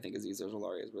pick. I think Azeez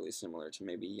Ojulari is really similar to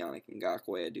maybe Yannick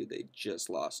Ngakoue, a dude they just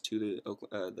lost to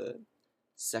the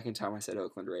second time I said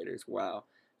Oakland Raiders. Wow,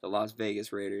 the Las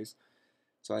Vegas Raiders.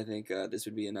 So I think this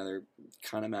would be another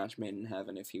kind of match made in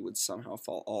heaven if he would somehow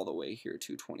fall all the way here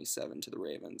to 27 to the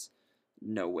Ravens.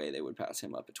 No way they would pass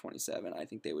him up at 27. I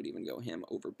think they would even go him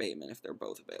over Bateman if they're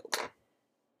both available.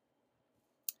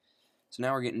 So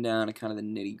now we're getting down to kind of the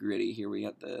nitty-gritty here. We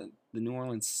got the New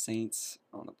Orleans Saints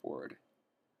on the board.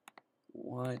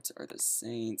 What are the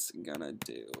Saints gonna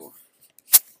do?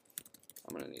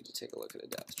 I'm gonna need to take a look at a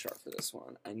depth chart for this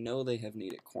one. I know they have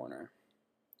needed corner.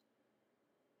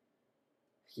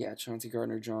 Yeah, Chauncey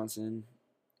Gardner-Johnson.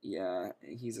 Yeah,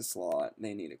 he's a slot.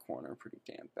 They need a corner pretty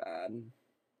damn bad.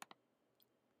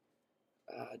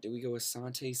 Do we go with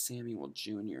Asante Samuel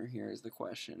Jr. here is the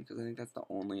question, because I think that's the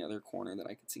only other corner that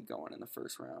I could see going in the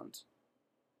first round.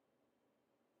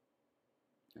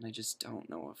 And I just don't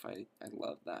know if I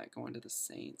love that going to the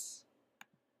Saints.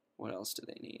 What else do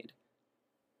they need?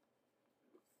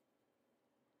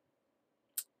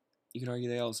 You could argue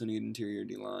they also need interior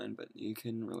D-line, but you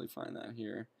couldn't really find that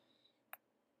here.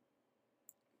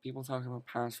 People talk about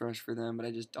pass rush for them, but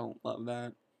I just don't love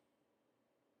that.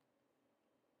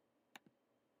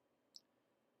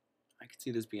 I could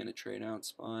see this being a trade-out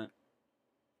spot.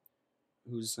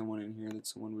 Who's someone in here that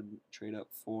someone would trade up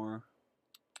for?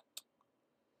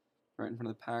 Right in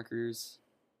front of the Packers.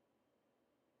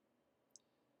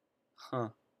 Huh.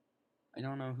 I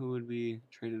don't know who would be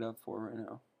traded up for right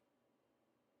now.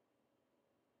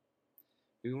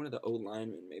 Maybe one of the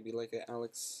O-linemen. Maybe like a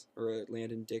Alex or a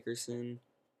Landon Dickerson.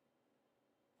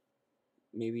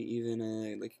 Maybe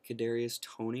even like a Kadarius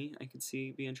Toney I could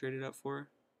see being traded up for.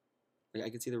 Like I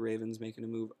could see the Ravens making a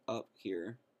move up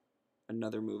here.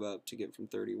 Another move up to get from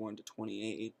 31 to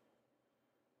 28.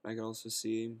 I could also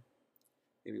see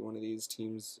maybe one of these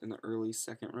teams in the early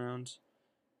second round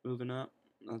moving up.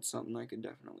 That's something I could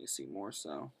definitely see more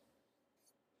so.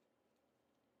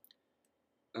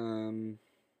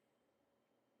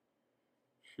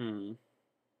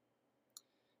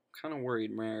 Kind of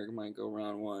worried Merrick might go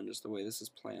round one just the way this is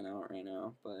playing out right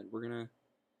now, but we're going to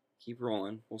keep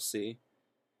rolling. We'll see.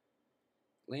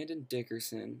 Landon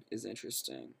Dickerson is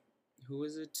interesting. Who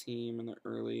is a team in the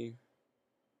early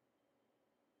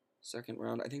second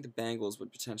round? I think the Bengals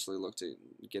would potentially look to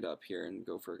get up here and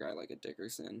go for a guy like a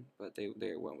Dickerson, but they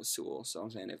went with Sewell. So I'm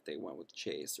saying if they went with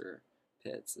Chase or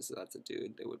Pitts, that's a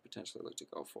dude they would potentially look to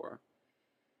go for.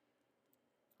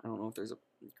 I don't know if there's a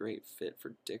great fit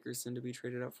for Dickerson to be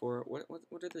traded up for. What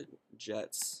are the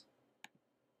Jets?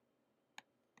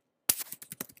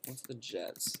 What's the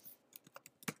Jets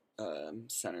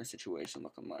center situation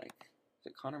looking like?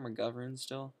 Is it Connor McGovern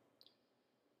still?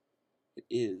 It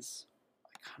is. I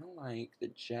kind of like the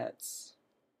Jets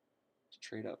to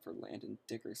trade up for Landon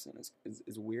Dickerson.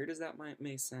 As weird as that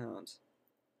may sound,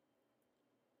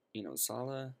 you know,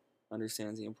 Saleh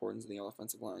understands the importance of the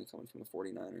offensive line coming from the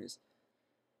 49ers.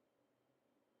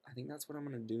 I think that's what I'm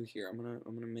gonna do here. I'm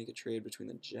gonna make a trade between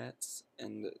the Jets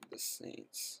and the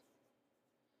Saints.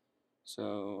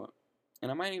 So,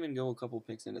 and I might even go a couple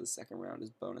picks into the second round as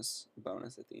bonus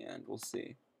at the end. We'll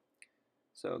see.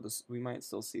 So we might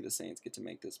still see the Saints get to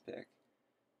make this pick.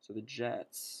 So the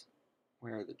Jets,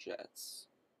 where are the Jets?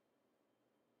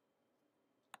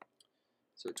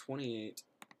 So 28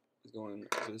 is going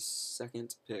for the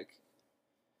second pick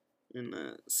in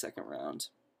the second round.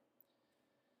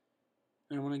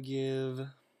 And I want to give,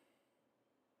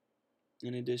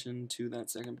 in addition to that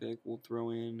second pick, we'll throw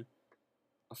in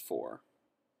a 4.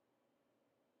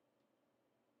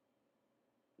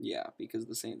 Yeah, because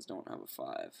the Saints don't have a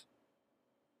 5.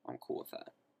 I'm cool with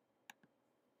that.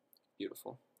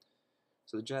 Beautiful.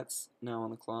 So the Jets now on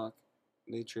the clock.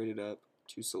 They traded up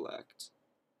to select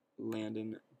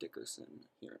Landon Dickerson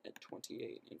here at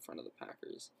 28 in front of the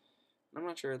Packers. I'm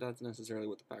not sure if that's necessarily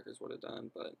what the Packers would have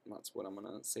done, but that's what I'm going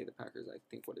to say the Packers, I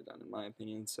think, would have done, in my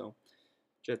opinion. So,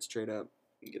 Jets trade up,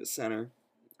 you get a center.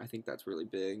 I think that's really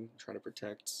big. Try to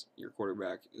protect your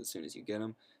quarterback as soon as you get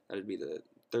him. That would be the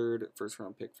third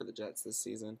first-round pick for the Jets this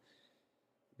season,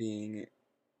 being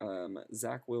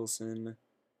Zach Wilson,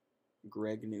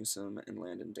 Greg Newsome, and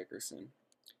Landon Dickerson.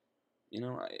 You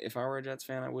know, if I were a Jets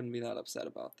fan, I wouldn't be that upset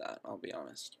about that, I'll be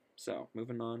honest. So,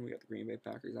 moving on, we got the Green Bay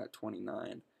Packers at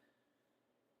 29.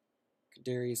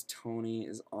 Kadarius Toney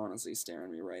is honestly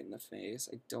staring me right in the face.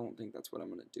 I don't think that's what I'm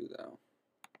going to do, though.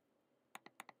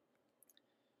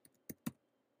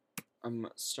 I'm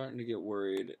starting to get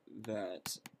worried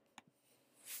that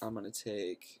I'm going to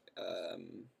take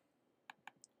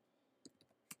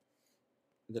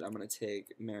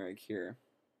Merrick here.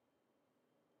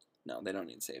 No, they don't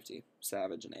need safety.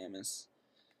 Savage and Amos.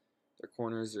 Their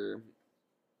corners are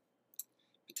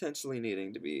potentially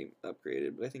needing to be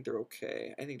upgraded, but I think they're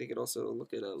okay. I think they could also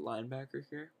look at a linebacker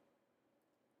here.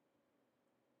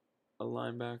 A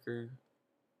linebacker.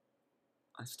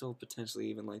 I still potentially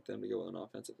even like them to go with an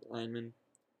offensive lineman.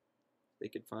 They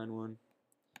could find one.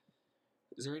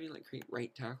 Is there any like great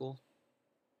right tackle?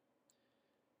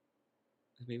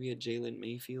 maybe a Jalen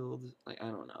Mayfield. Like, I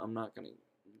don't know. I'm not going to.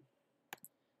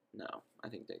 No, I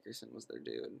think Dickerson was their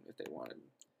dude if they wanted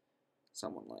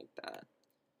someone like that.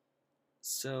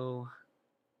 So,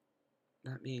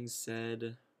 that being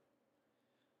said,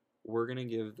 we're going to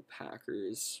give the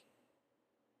Packers.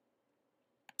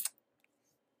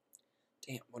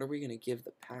 Damn, what are we going to give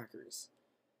the Packers?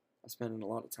 I'm spending a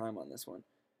lot of time on this one.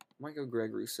 I might go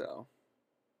Greg Rousseau.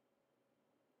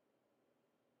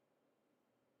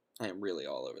 I am really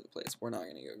all over the place. We're not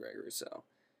going to go Greg Rousseau.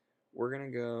 We're going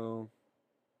to go...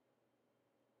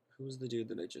 Who was the dude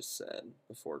that I just said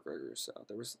before Greg Rousseau?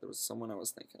 There was someone I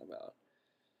was thinking about.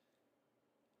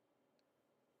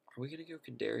 Are we going to go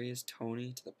Kadarius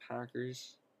Toney to the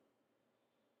Packers?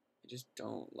 I just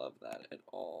don't love that at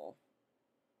all.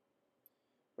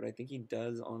 But I think he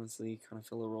does honestly kind of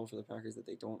fill a role for the Packers that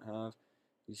they don't have.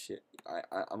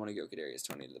 I'm going to go Kadarius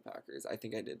Toney to the Packers. I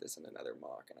think I did this in another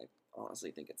mock, and I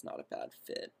honestly think it's not a bad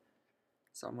fit.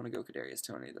 So I'm going to go Kadarius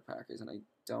Toney to the Packers, and I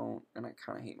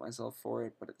kind of hate myself for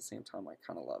it, but at the same time, I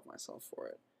kind of love myself for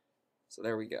it. So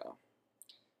there we go.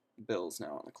 Bills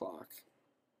now on the clock.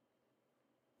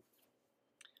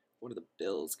 What are the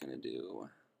Bills going to do?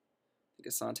 I think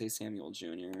Asante Samuel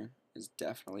Jr. is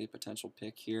definitely a potential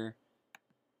pick here.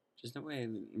 Just the way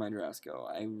my drafts go,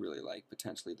 I really like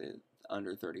potentially the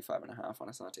under 35.5 on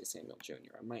Asante Samuel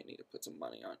Jr. I might need to put some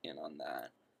money on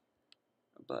that.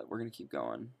 But we're going to keep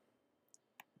going.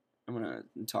 I'm going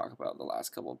to talk about the last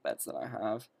couple of bets that I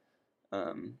have.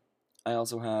 I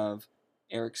also have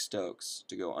Eric Stokes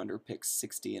to go under pick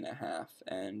 60.5,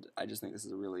 and I just think this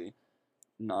is a really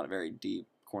not a very deep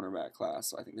cornerback class,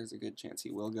 so I think there's a good chance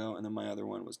he will go. And then my other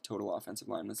one was total offensive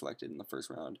lineman selected in the first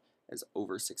round as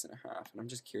over 6.5, and I'm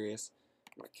just curious.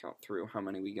 I'm going to count through how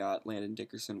many we got. Landon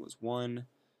Dickerson was 1,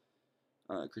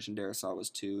 Christian Darrisaw was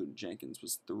 2, Jenkins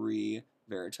was 3,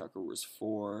 Vera Tucker was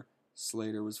 4,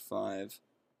 Slater was 5,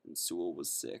 and Sewell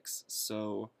was 6.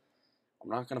 So I'm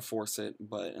not going to force it,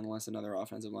 but unless another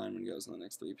offensive lineman goes in the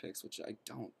next 3 picks, which I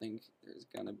don't think there's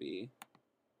going to be,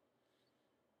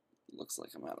 looks like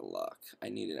I'm out of luck. I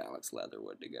needed Alex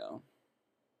Leatherwood to go.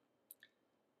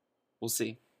 We'll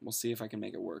see. We'll see if I can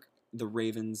make it work. The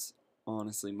Ravens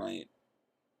honestly might,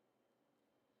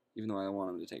 even though I want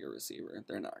them to take a receiver,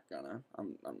 they're not gonna.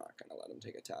 I'm not gonna let them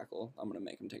take a tackle. I'm gonna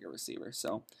make them take a receiver.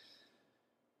 So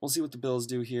we'll see what the Bills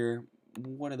do here.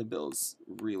 What do the Bills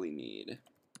really need?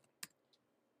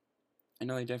 I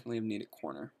know they definitely need a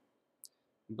corner,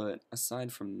 but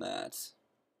aside from that,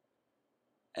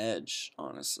 edge,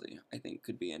 honestly, I think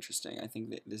could be interesting. I think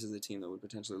that this is a team that would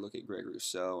potentially look at Greg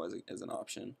Rousseau as an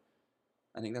option.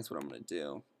 I think that's what I'm going to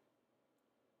do.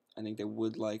 I think they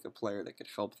would like a player that could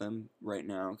help them right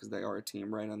now because they are a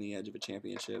team right on the edge of a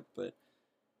championship, but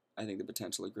I think the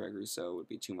potential of Greg Rousseau would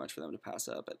be too much for them to pass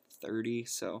up at 30,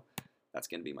 so that's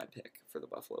going to be my pick for the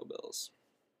Buffalo Bills.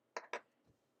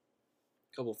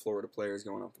 A couple Florida players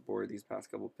going off the board these past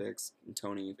couple picks.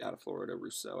 Toney out of Florida,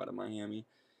 Rousseau out of Miami.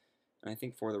 And I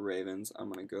think for the Ravens,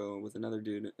 I'm going to go with another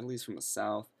dude, at least from the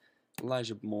South.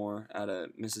 Elijah Moore out of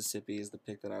Mississippi is the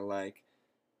pick that I like.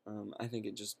 I think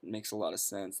it just makes a lot of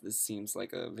sense. This seems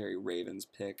like a very Ravens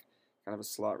pick, kind of a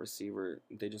slot receiver.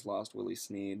 They just lost Willie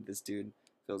Snead. This dude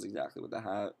fills exactly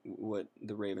what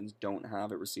the Ravens don't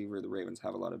have at receiver. The Ravens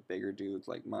have a lot of bigger dudes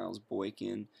like Miles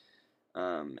Boykin.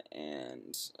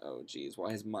 And, oh geez,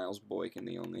 why is Miles Boykin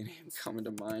the only name coming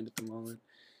to mind at the moment?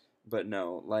 But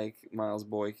no, like Miles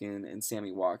Boykin and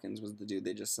Sammy Watkins was the dude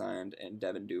they just signed, and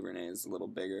Devin Duvernay is a little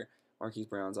bigger. Marquise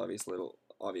Brown's obviously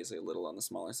a little on the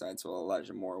smaller side, so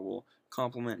Elijah Moore will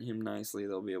complement him nicely.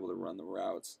 They'll be able to run the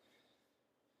routes.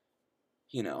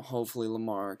 You know, hopefully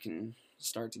Lamar can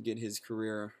start to get his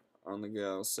career on the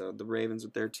go. So the Ravens,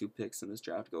 with their 2 picks in this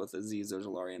draft, go with Azeez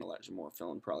Ojulari and Elijah Moore,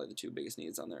 filling probably the 2 biggest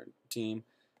needs on their team.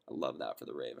 I love that for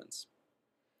the Ravens.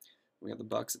 We have the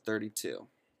Bucks at 32.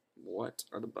 What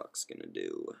are the Bucks gonna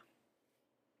do?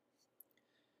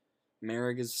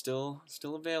 Merrick is still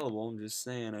available. I'm just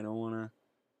saying. I don't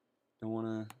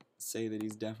wanna say that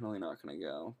he's definitely not gonna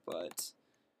go, but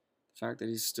the fact that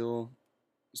he's still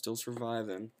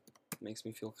surviving makes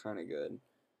me feel kind of good.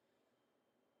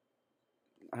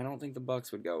 I don't think the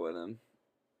Bucks would go with him.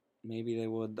 Maybe they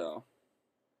would though.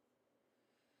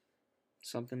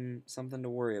 Something to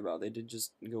worry about. They did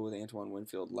just go with Antoine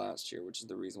Winfield last year, which is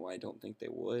the reason why I don't think they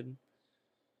would.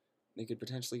 They could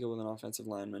potentially go with an offensive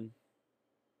lineman.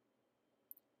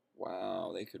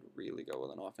 Wow, they could really go with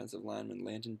an offensive lineman.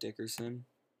 Landon Dickerson.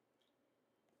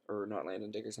 Or not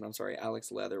Landon Dickerson, I'm sorry.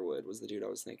 Alex Leatherwood was the dude I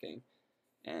was thinking.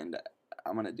 And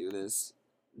I'm going to do this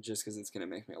just because it's going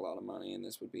to make me a lot of money, and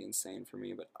this would be insane for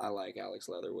me. But I like Alex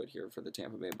Leatherwood here for the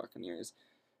Tampa Bay Buccaneers.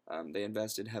 They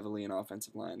invested heavily in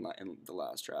offensive line in the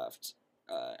last draft.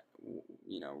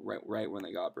 Right when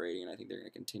they got Brady, and I think they're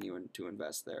going to continue to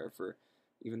invest there for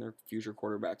even their future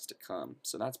quarterbacks to come.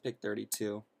 So that's pick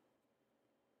 32.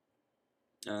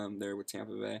 There with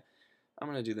Tampa Bay. I'm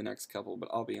going to do the next couple, but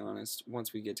I'll be honest,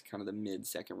 once we get to kind of the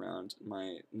mid-second round,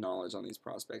 my knowledge on these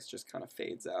prospects just kind of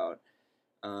fades out.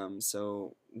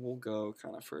 So we'll go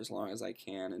kind of for as long as I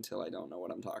can until I don't know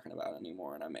what I'm talking about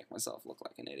anymore and I make myself look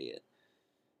like an idiot.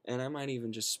 And I might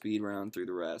even just speed round through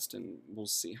the rest and we'll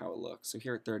see how it looks. So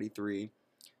here at 33,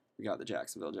 we got the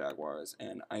Jacksonville Jaguars,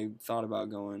 and I thought about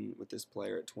going with this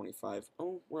player at 25.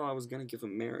 Oh, well, I was going to give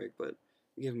him Merrick, but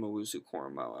we gave him Owusu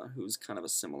Koromoa, who's kind of a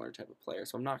similar type of player,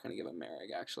 so I'm not going to give him Merrick,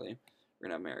 actually. We're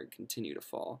going to have Merrick continue to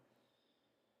fall.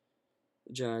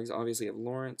 The Jags obviously have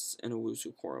Lawrence and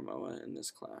Owusu Koromoa in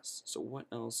this class, so what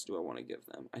else do I want to give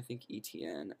them? I think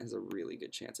ETN has a really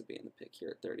good chance of being the pick here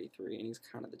at 33, and he's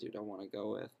kind of the dude I want to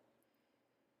go with.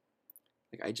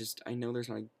 I know there's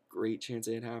not a great chance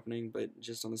of it happening, but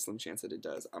just on the slim chance that it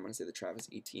does, I'm going to say that Travis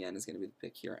Etienne is going to be the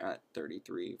pick here at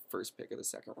 33, first pick of the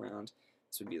second round.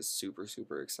 This would be a super,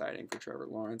 super exciting for Trevor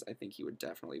Lawrence. I think he would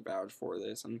definitely vouch for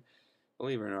this, and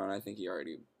believe it or not, I think he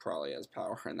already probably has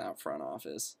power in that front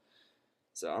office.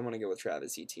 So I'm going to go with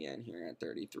Travis Etienne here at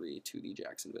 33 to the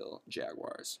Jacksonville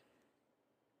Jaguars.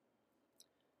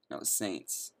 Now the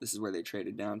Saints, this is where they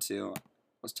traded down to.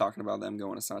 I was talking about them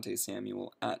going Asante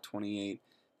Samuel at 28.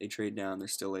 They trade down. They're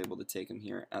still able to take him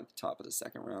here at the top of the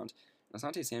second round.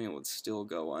 Asante Samuel would still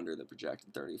go under the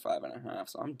projected 35.5,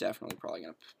 so I'm definitely probably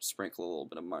going to sprinkle a little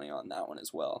bit of money on that one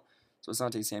as well. So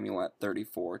Asante Samuel at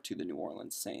 34 to the New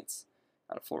Orleans Saints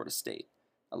out of Florida State.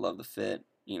 I love the fit,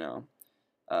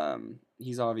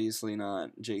 He's obviously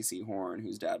not J.C. Horn,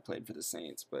 whose dad played for the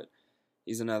Saints, but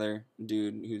he's another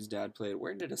dude whose dad played.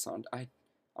 Where did Asante? I'm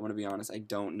going to be honest, I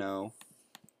don't know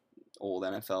old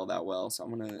NFL that well, so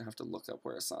I'm going to have to look up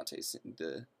where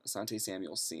Asante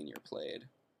Samuel Sr. played.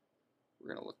 We're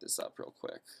going to look this up real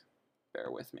quick.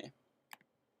 Bear with me.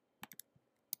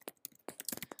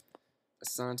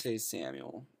 Asante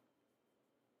Samuel.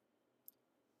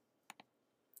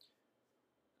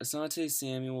 Asante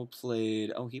Samuel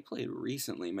played, he played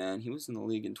recently, man. He was in the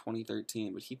league in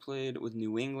 2013, but he played with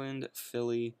New England,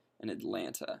 Philly, and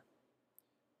Atlanta.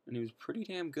 And he was pretty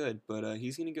damn good, but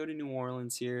he's going to go to New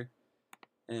Orleans here.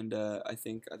 And I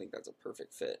think that's a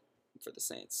perfect fit for the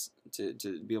Saints to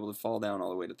be able to fall down all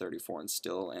the way to 34 and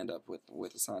still end up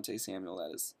with Asante Samuel.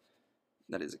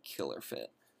 That is a killer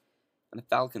fit. And the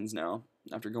Falcons now,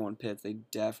 after going Pitts, they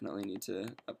definitely need to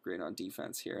upgrade on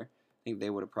defense here. I think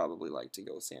they would have probably liked to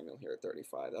go with Samuel here at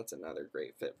 35. That's another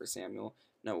great fit for Samuel.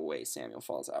 No way Samuel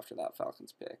falls after that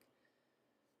Falcons pick.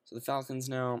 So the Falcons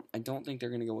now, I don't think they're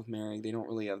going to go with Merrick. They don't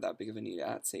really have that big of a need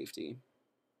at safety.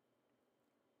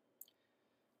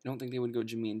 I don't think they would go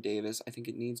Jamin Davis. I think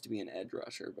it needs to be an edge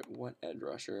rusher, but what edge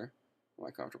rusher am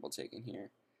I comfortable taking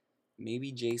here?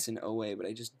 Maybe Jason Owe, but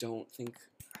I just don't think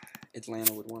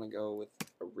Atlanta would want to go with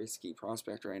a risky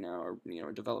prospect right now, or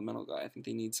a developmental guy. I think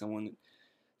they need someone that's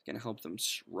going to help them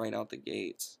right out the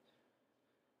gates.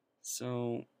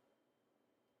 So,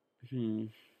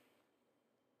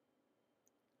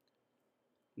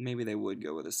 maybe they would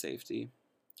go with a safety.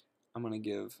 I'm going to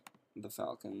give the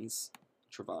Falcons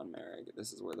Trevon Moehrig.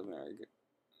 This is where the Moehrig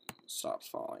stops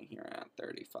falling here at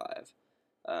 35.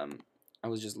 I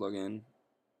was just looking.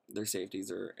 Their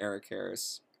safeties are Eric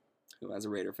Harris, who, as a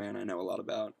Raider fan, I know a lot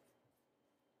about,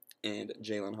 and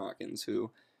Jalen Hawkins,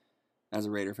 who, as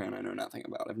a Raider fan, I know nothing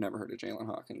about. I've never heard of Jalen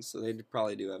Hawkins, so they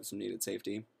probably do have some needed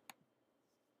safety.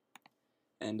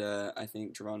 And I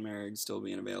think Trevon Moehrig still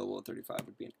being available at 35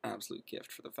 would be an absolute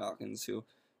gift for the Falcons, who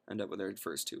end up with their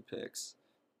first two picks.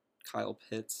 Kyle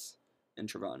Pitts and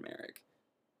Trevon Moehrig.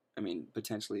 I mean,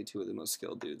 potentially two of the most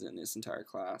skilled dudes in this entire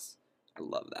class. I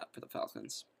love that for the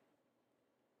Falcons.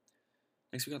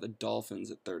 Next, we got the Dolphins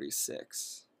at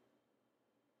 36.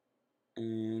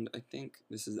 And I think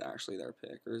this is actually their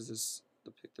pick. Or is this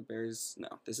the pick the Bears? No,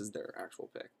 this is their actual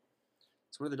pick.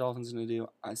 So what are the Dolphins going to do?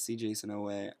 I see Jason Owe.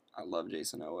 I love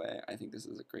Jason Owe. I think this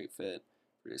is a great fit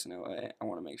for Jason Owe. I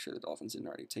want to make sure the Dolphins didn't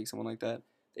already take someone like that.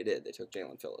 They did. They took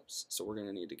Jalen Phillips. So we're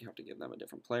going to have to give them a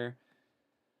different player.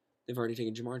 They've already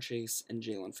taken Jamar Chase and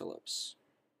Jalen Phillips.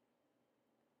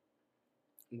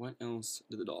 What else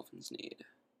do the Dolphins need?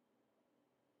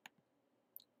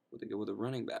 Would they go with a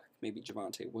running back? Maybe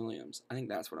Javonte Williams. I think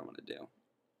that's what I'm going to do.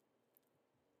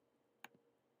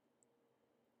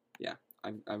 Yeah,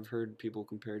 I've heard people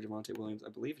compare Javonte Williams, I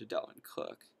believe, to Dalvin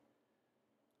Cook.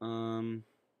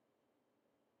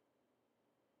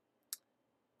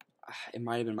 it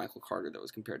might have been Michael Carter that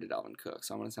was compared to Dalvin Cook,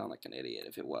 so I'm going to sound like an idiot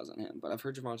if it wasn't him. But I've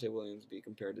heard Javonte Williams be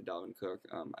compared to Dalvin Cook.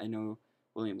 I know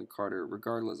Williams and Carter,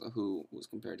 regardless of who was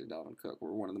compared to Dalvin Cook,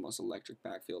 were one of the most electric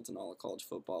backfields in all of college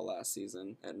football last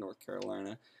season at North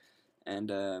Carolina.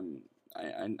 And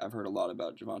I've heard a lot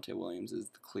about Javonte Williams as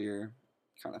the clear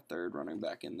kind of third running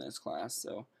back in this class,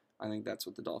 so I think that's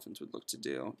what the Dolphins would look to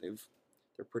do.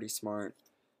 They're pretty smart.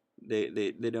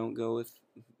 They don't go with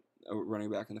a running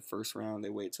back in the first round.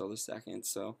 They wait till the second,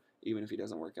 so even if he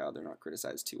doesn't work out, they're not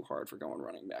criticized too hard for going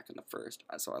running back in the first.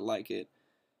 So I like it.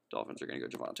 Dolphins are going to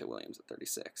go Javonte Williams at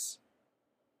 36.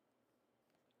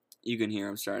 You can hear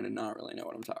I'm starting to not really know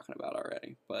what I'm talking about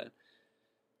already, but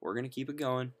we're going to keep it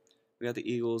going. We got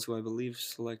the Eagles, who I believe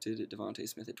selected Devontae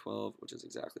Smith at 12, which is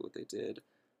exactly what they did.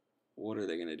 What are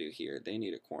they going to do here? They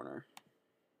need a corner.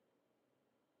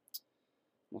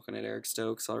 I'm looking at Eric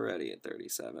Stokes already at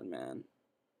 37, man.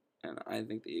 And I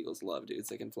think the Eagles love dudes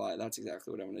that can fly. That's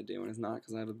exactly what I'm going to do. And it's not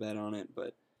because I have a bet on it,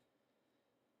 but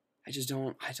I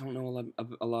don't know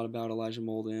a lot about Elijah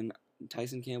Molden.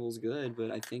 Tyson Campbell's good, but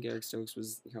I think Eric Stokes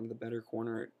was kind of the better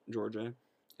corner at Georgia.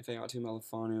 Ifeatu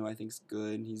Melifonwu, I think, is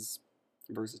good. He's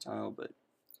versatile, but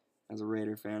as a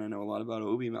Raider fan, I know a lot about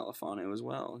Obi Melifonwu as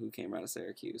well, who came out of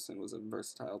Syracuse and was a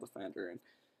versatile defender. And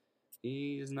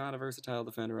he is not a versatile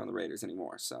defender on the Raiders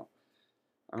anymore, so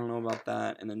I don't know about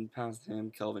that. And then past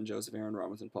him, Kelvin Joseph, Aaron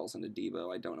Robinson, Paulson,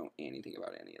 Adebo. I don't know anything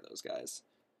about any of those guys.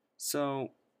 So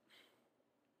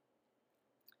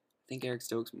I think Eric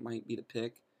Stokes might be the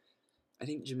pick. I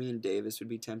think Jamin Davis would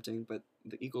be tempting, but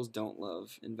the Eagles don't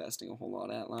love investing a whole lot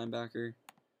at linebacker.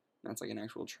 That's like an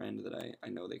actual trend that I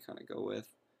know they kind of go with.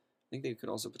 I think they could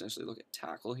also potentially look at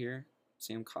tackle here.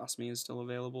 Sam Cosmi is still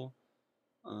available.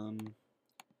 Let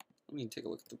me take a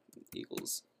look at the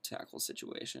Eagles tackle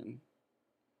situation.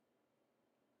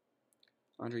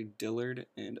 Andre Dillard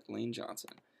and Lane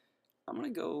Johnson. I'm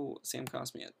going to go Sam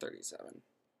Cosmi at 37.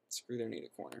 Screw their need a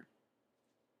corner,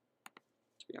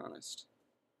 to be honest.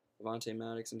 Avonte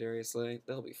Maddox and Darius Slay,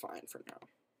 they'll be fine for now.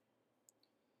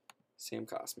 Sam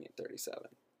Cosmi at 37.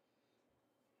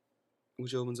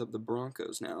 Which opens up the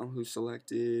Broncos now, who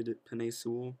selected Penei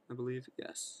Sewell, I believe.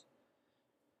 Yes.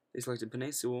 They selected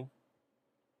Penei Sewell.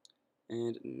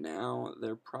 And now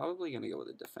they're probably going to go with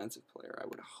a defensive player, I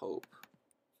would hope,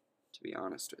 to be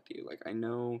honest with you. Like, I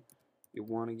know you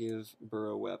want to give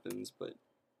Burrow weapons, but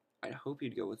I'd hope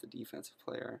you'd go with a defensive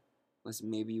player. Unless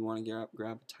maybe you want to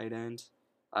grab a tight end.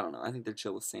 I don't know. I think they're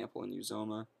chill with Sample and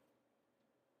Uzoma.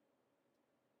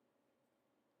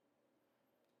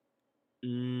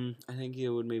 I think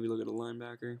you would maybe look at a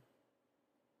linebacker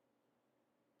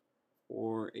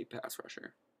or a pass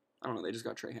rusher. I don't know. They just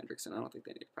got Trey Hendrickson. I don't think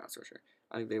they need a pass rusher.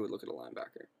 I think they would look at a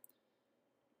linebacker.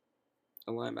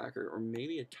 A linebacker or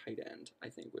maybe a tight end, I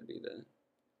think, would be the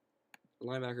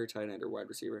linebacker, tight end, or wide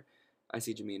receiver. I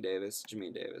see Jamin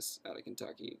Davis out of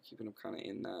Kentucky, keeping him kind of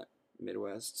in that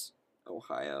Midwest,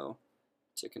 Ohio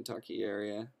to Kentucky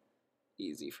area.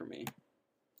 Easy for me.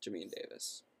 Jamin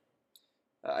Davis.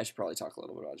 I should probably talk a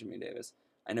little bit about Jamin Davis.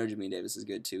 I know Jamin Davis is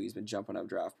good too. He's been jumping up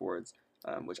draft boards,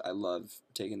 which I love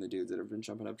taking the dudes that have been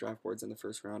jumping up draft boards in the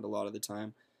first round a lot of the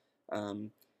time.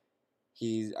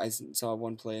 I saw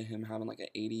one play of him having like an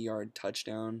 80-yard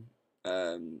touchdown,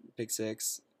 pick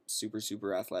six.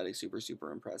 Super athletic,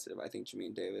 super impressive. I think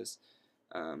Jamin Davis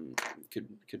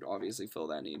could obviously fill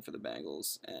that need for the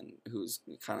Bengals, and who's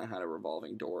kind of had a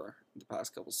revolving door the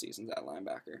past couple seasons at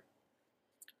linebacker.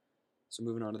 So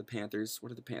moving on to the Panthers. What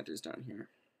have the Panthers done here?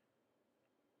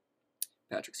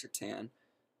 Patrick Surtain.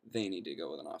 They need to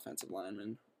go with an offensive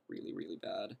lineman. Really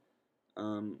bad.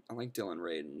 I like Dylan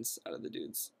Radins out of the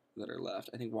dudes that are left.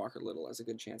 I think Walker Little has a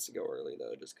good chance to go early,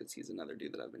 though, just because he's another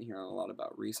dude that I've been hearing a lot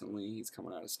about recently. He's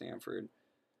coming out of Stanford.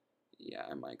 Yeah,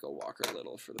 I might go Walker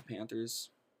Little for the Panthers,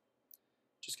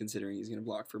 just considering he's going to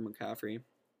block for McCaffrey,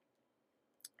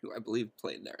 who I believe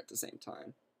played there at the same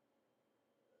time.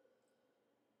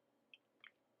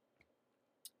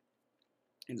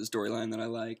 It's a storyline that I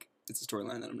like. It's a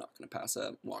storyline that I'm not going to pass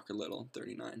up. Walker Little,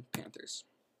 39, Panthers.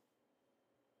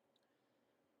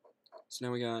 So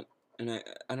now we got, and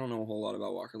I don't know a whole lot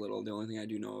about Walker Little. The only thing I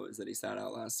do know is that he sat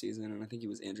out last season, and I think he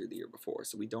was injured the year before,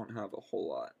 so we don't have a whole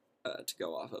lot to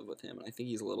go off of with him. And I think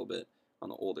he's a little bit on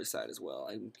the older side as well.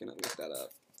 I'm going to look that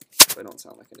up so I don't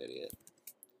sound like an idiot.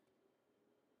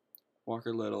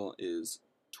 Walker Little is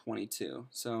 22,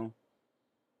 so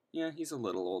yeah, he's a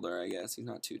little older, I guess. He's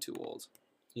not too old.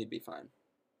 He'd be fine.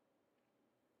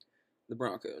 The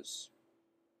Broncos.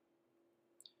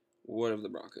 What have the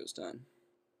Broncos done?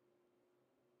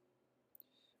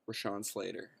 Rashawn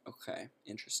Slater. Okay,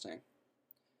 interesting.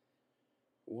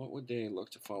 what would they look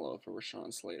to follow up a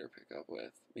Rashawn Slater pickup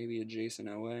with? Maybe a Jason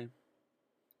Oweh? I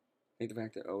think the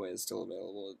fact that Oweh is still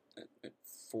available at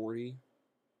 40,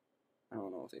 I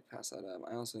don't know if they'd pass that up.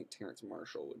 I also think Terrence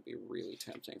Marshall would be really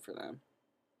tempting for them.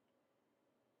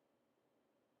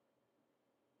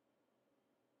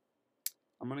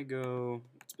 I'm going to go,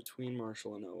 it's between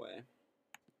Marshall and Oweh.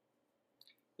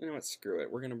 You know what, screw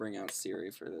it. We're going to bring out Siri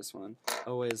for this one.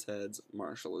 Oweh is heads,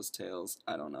 Marshall is tails.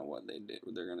 I don't know what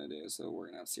they're going to do, so we're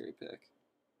going to have Siri pick.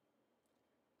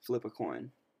 Flip a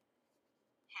coin.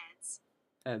 Heads.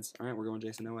 Heads. All right, we're going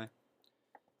Jason Oweh.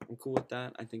 I'm cool with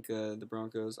that. I think the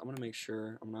Broncos, I'm going to make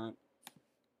sure I'm not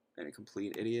a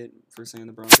complete idiot for saying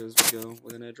the Broncos would go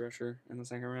with an edge rusher in the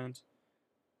second round.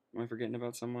 Am I forgetting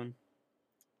about someone?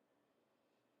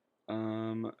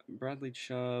 Bradley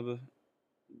Chubb.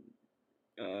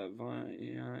 No,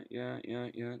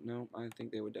 I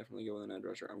think they would definitely go with an edge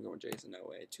rusher. I'm going Jason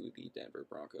Oweh to the Denver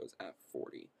Broncos at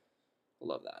 40.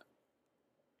 Love that.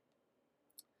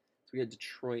 So we had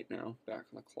Detroit now back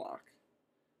on the clock.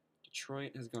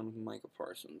 Detroit has gone with Micah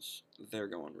Parsons. They're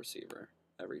going receiver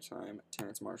every time.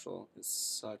 Terrence Marshall is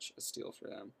such a steal for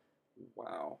them.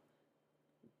 Wow,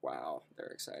 they're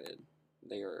excited.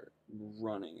 They are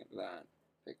running that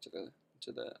pick to the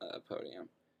podium.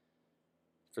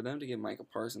 For them to get Micah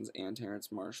Parsons and Terrence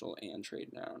Marshall and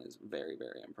trade down is very,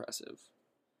 very impressive.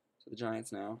 So the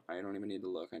Giants now, I don't even need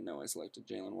to look. I know I selected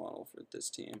Jalen Waddle for this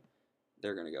team.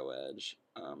 They're going to go edge.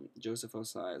 Joseph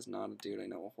Ossai is not a dude I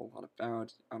know a whole lot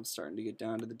about. I'm starting to get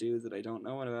down to the dudes that I don't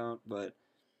know about, but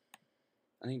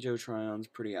I think Joe Tryon's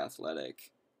pretty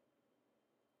athletic.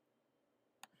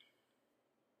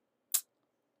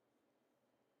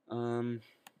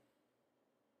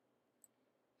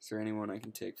 Is there anyone I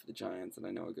can take for the Giants that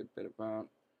I know a good bit about?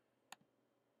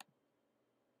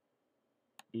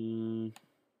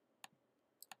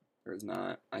 There's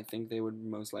not. I think they would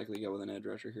most likely go with an edge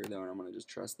rusher here, though, and I'm going to just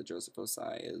trust that Joseph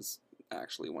Ossai is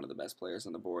actually one of the best players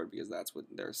on the board because that's what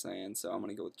they're saying. So I'm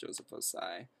going to go with Joseph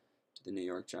Ossai to the New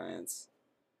York Giants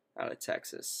out of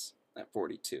Texas at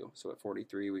 42. So at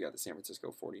 43, we got the San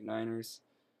Francisco 49ers.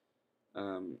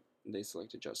 They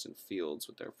selected Justin Fields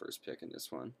with their first pick in this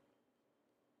one.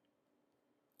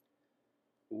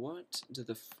 What do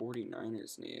the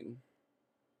 49ers need?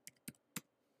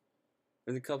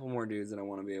 There's a couple more dudes that I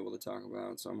want to be able to talk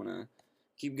about, so I'm going to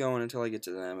keep going until I get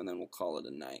to them, and then we'll call it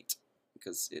a night,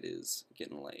 because it is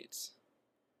getting late.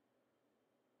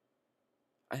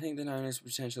 I think the Niners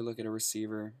would potentially look at a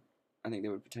receiver. I think they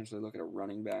would potentially look at a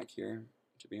running back here,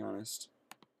 to be honest.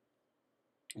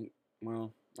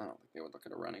 Well, I don't think they would look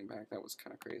at a running back. That was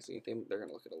kind of crazy. They're going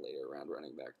to look at a later round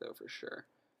running back, though, for sure.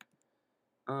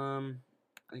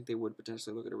 I think they would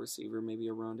potentially look at a receiver, maybe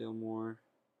a Rondale Moore,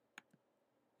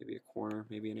 maybe a corner,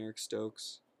 maybe an Eric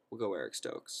Stokes. We'll go Eric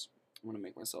Stokes. I'm going to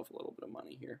make myself a little bit of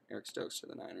money here. Eric Stokes to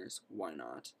the Niners. Why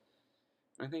not?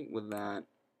 I think with that,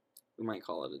 we might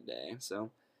call it a day.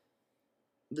 So,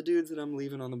 the dudes that I'm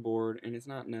leaving on the board, and it's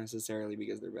not necessarily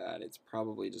because they're bad. It's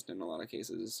probably just in a lot of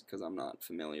cases because I'm not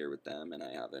familiar with them and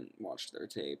I haven't watched their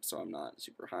tape, so I'm not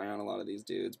super high on a lot of these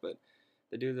dudes. But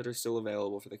the dudes that are still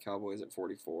available for the Cowboys at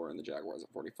 44 and the Jaguars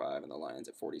at 45 and the Lions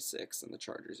at 46 and the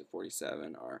Chargers at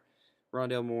 47 are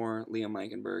Rondale Moore, Liam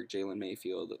Eichenberg, Jalen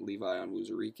Mayfield, Levi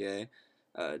Onwuzurike,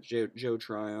 Joe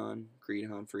Tryon, Creed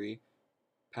Humphrey,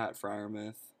 Pat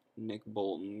Freiermuth, Nick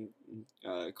Bolton,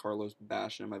 Carlos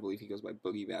Basham, I believe he goes by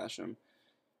Boogie Basham,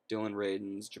 Dylan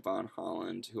Radins, Javon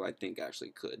Holland, who I think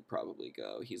actually could probably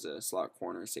go. He's a slot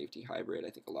corner safety hybrid. I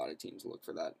think a lot of teams look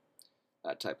for that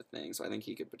type of thing, so I think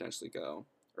he could potentially go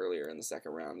earlier in the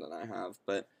second round than I have.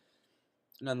 But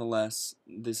nonetheless,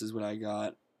 this is what I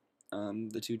got.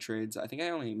 The two trades, I think I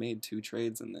only made 2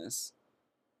 trades in this,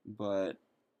 but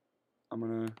I'm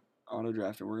going to auto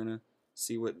draft and we're going to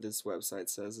see what this website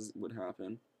says would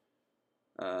happen.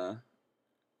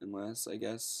 Unless, I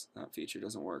guess, that feature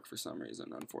doesn't work for some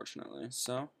reason, unfortunately.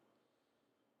 So,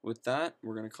 with that,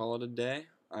 we're going to call it a day.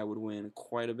 I would win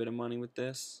quite a bit of money with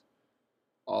this.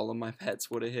 All of my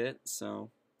bets would have hit, so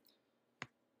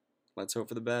let's hope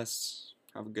for the best.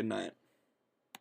 Have a good night.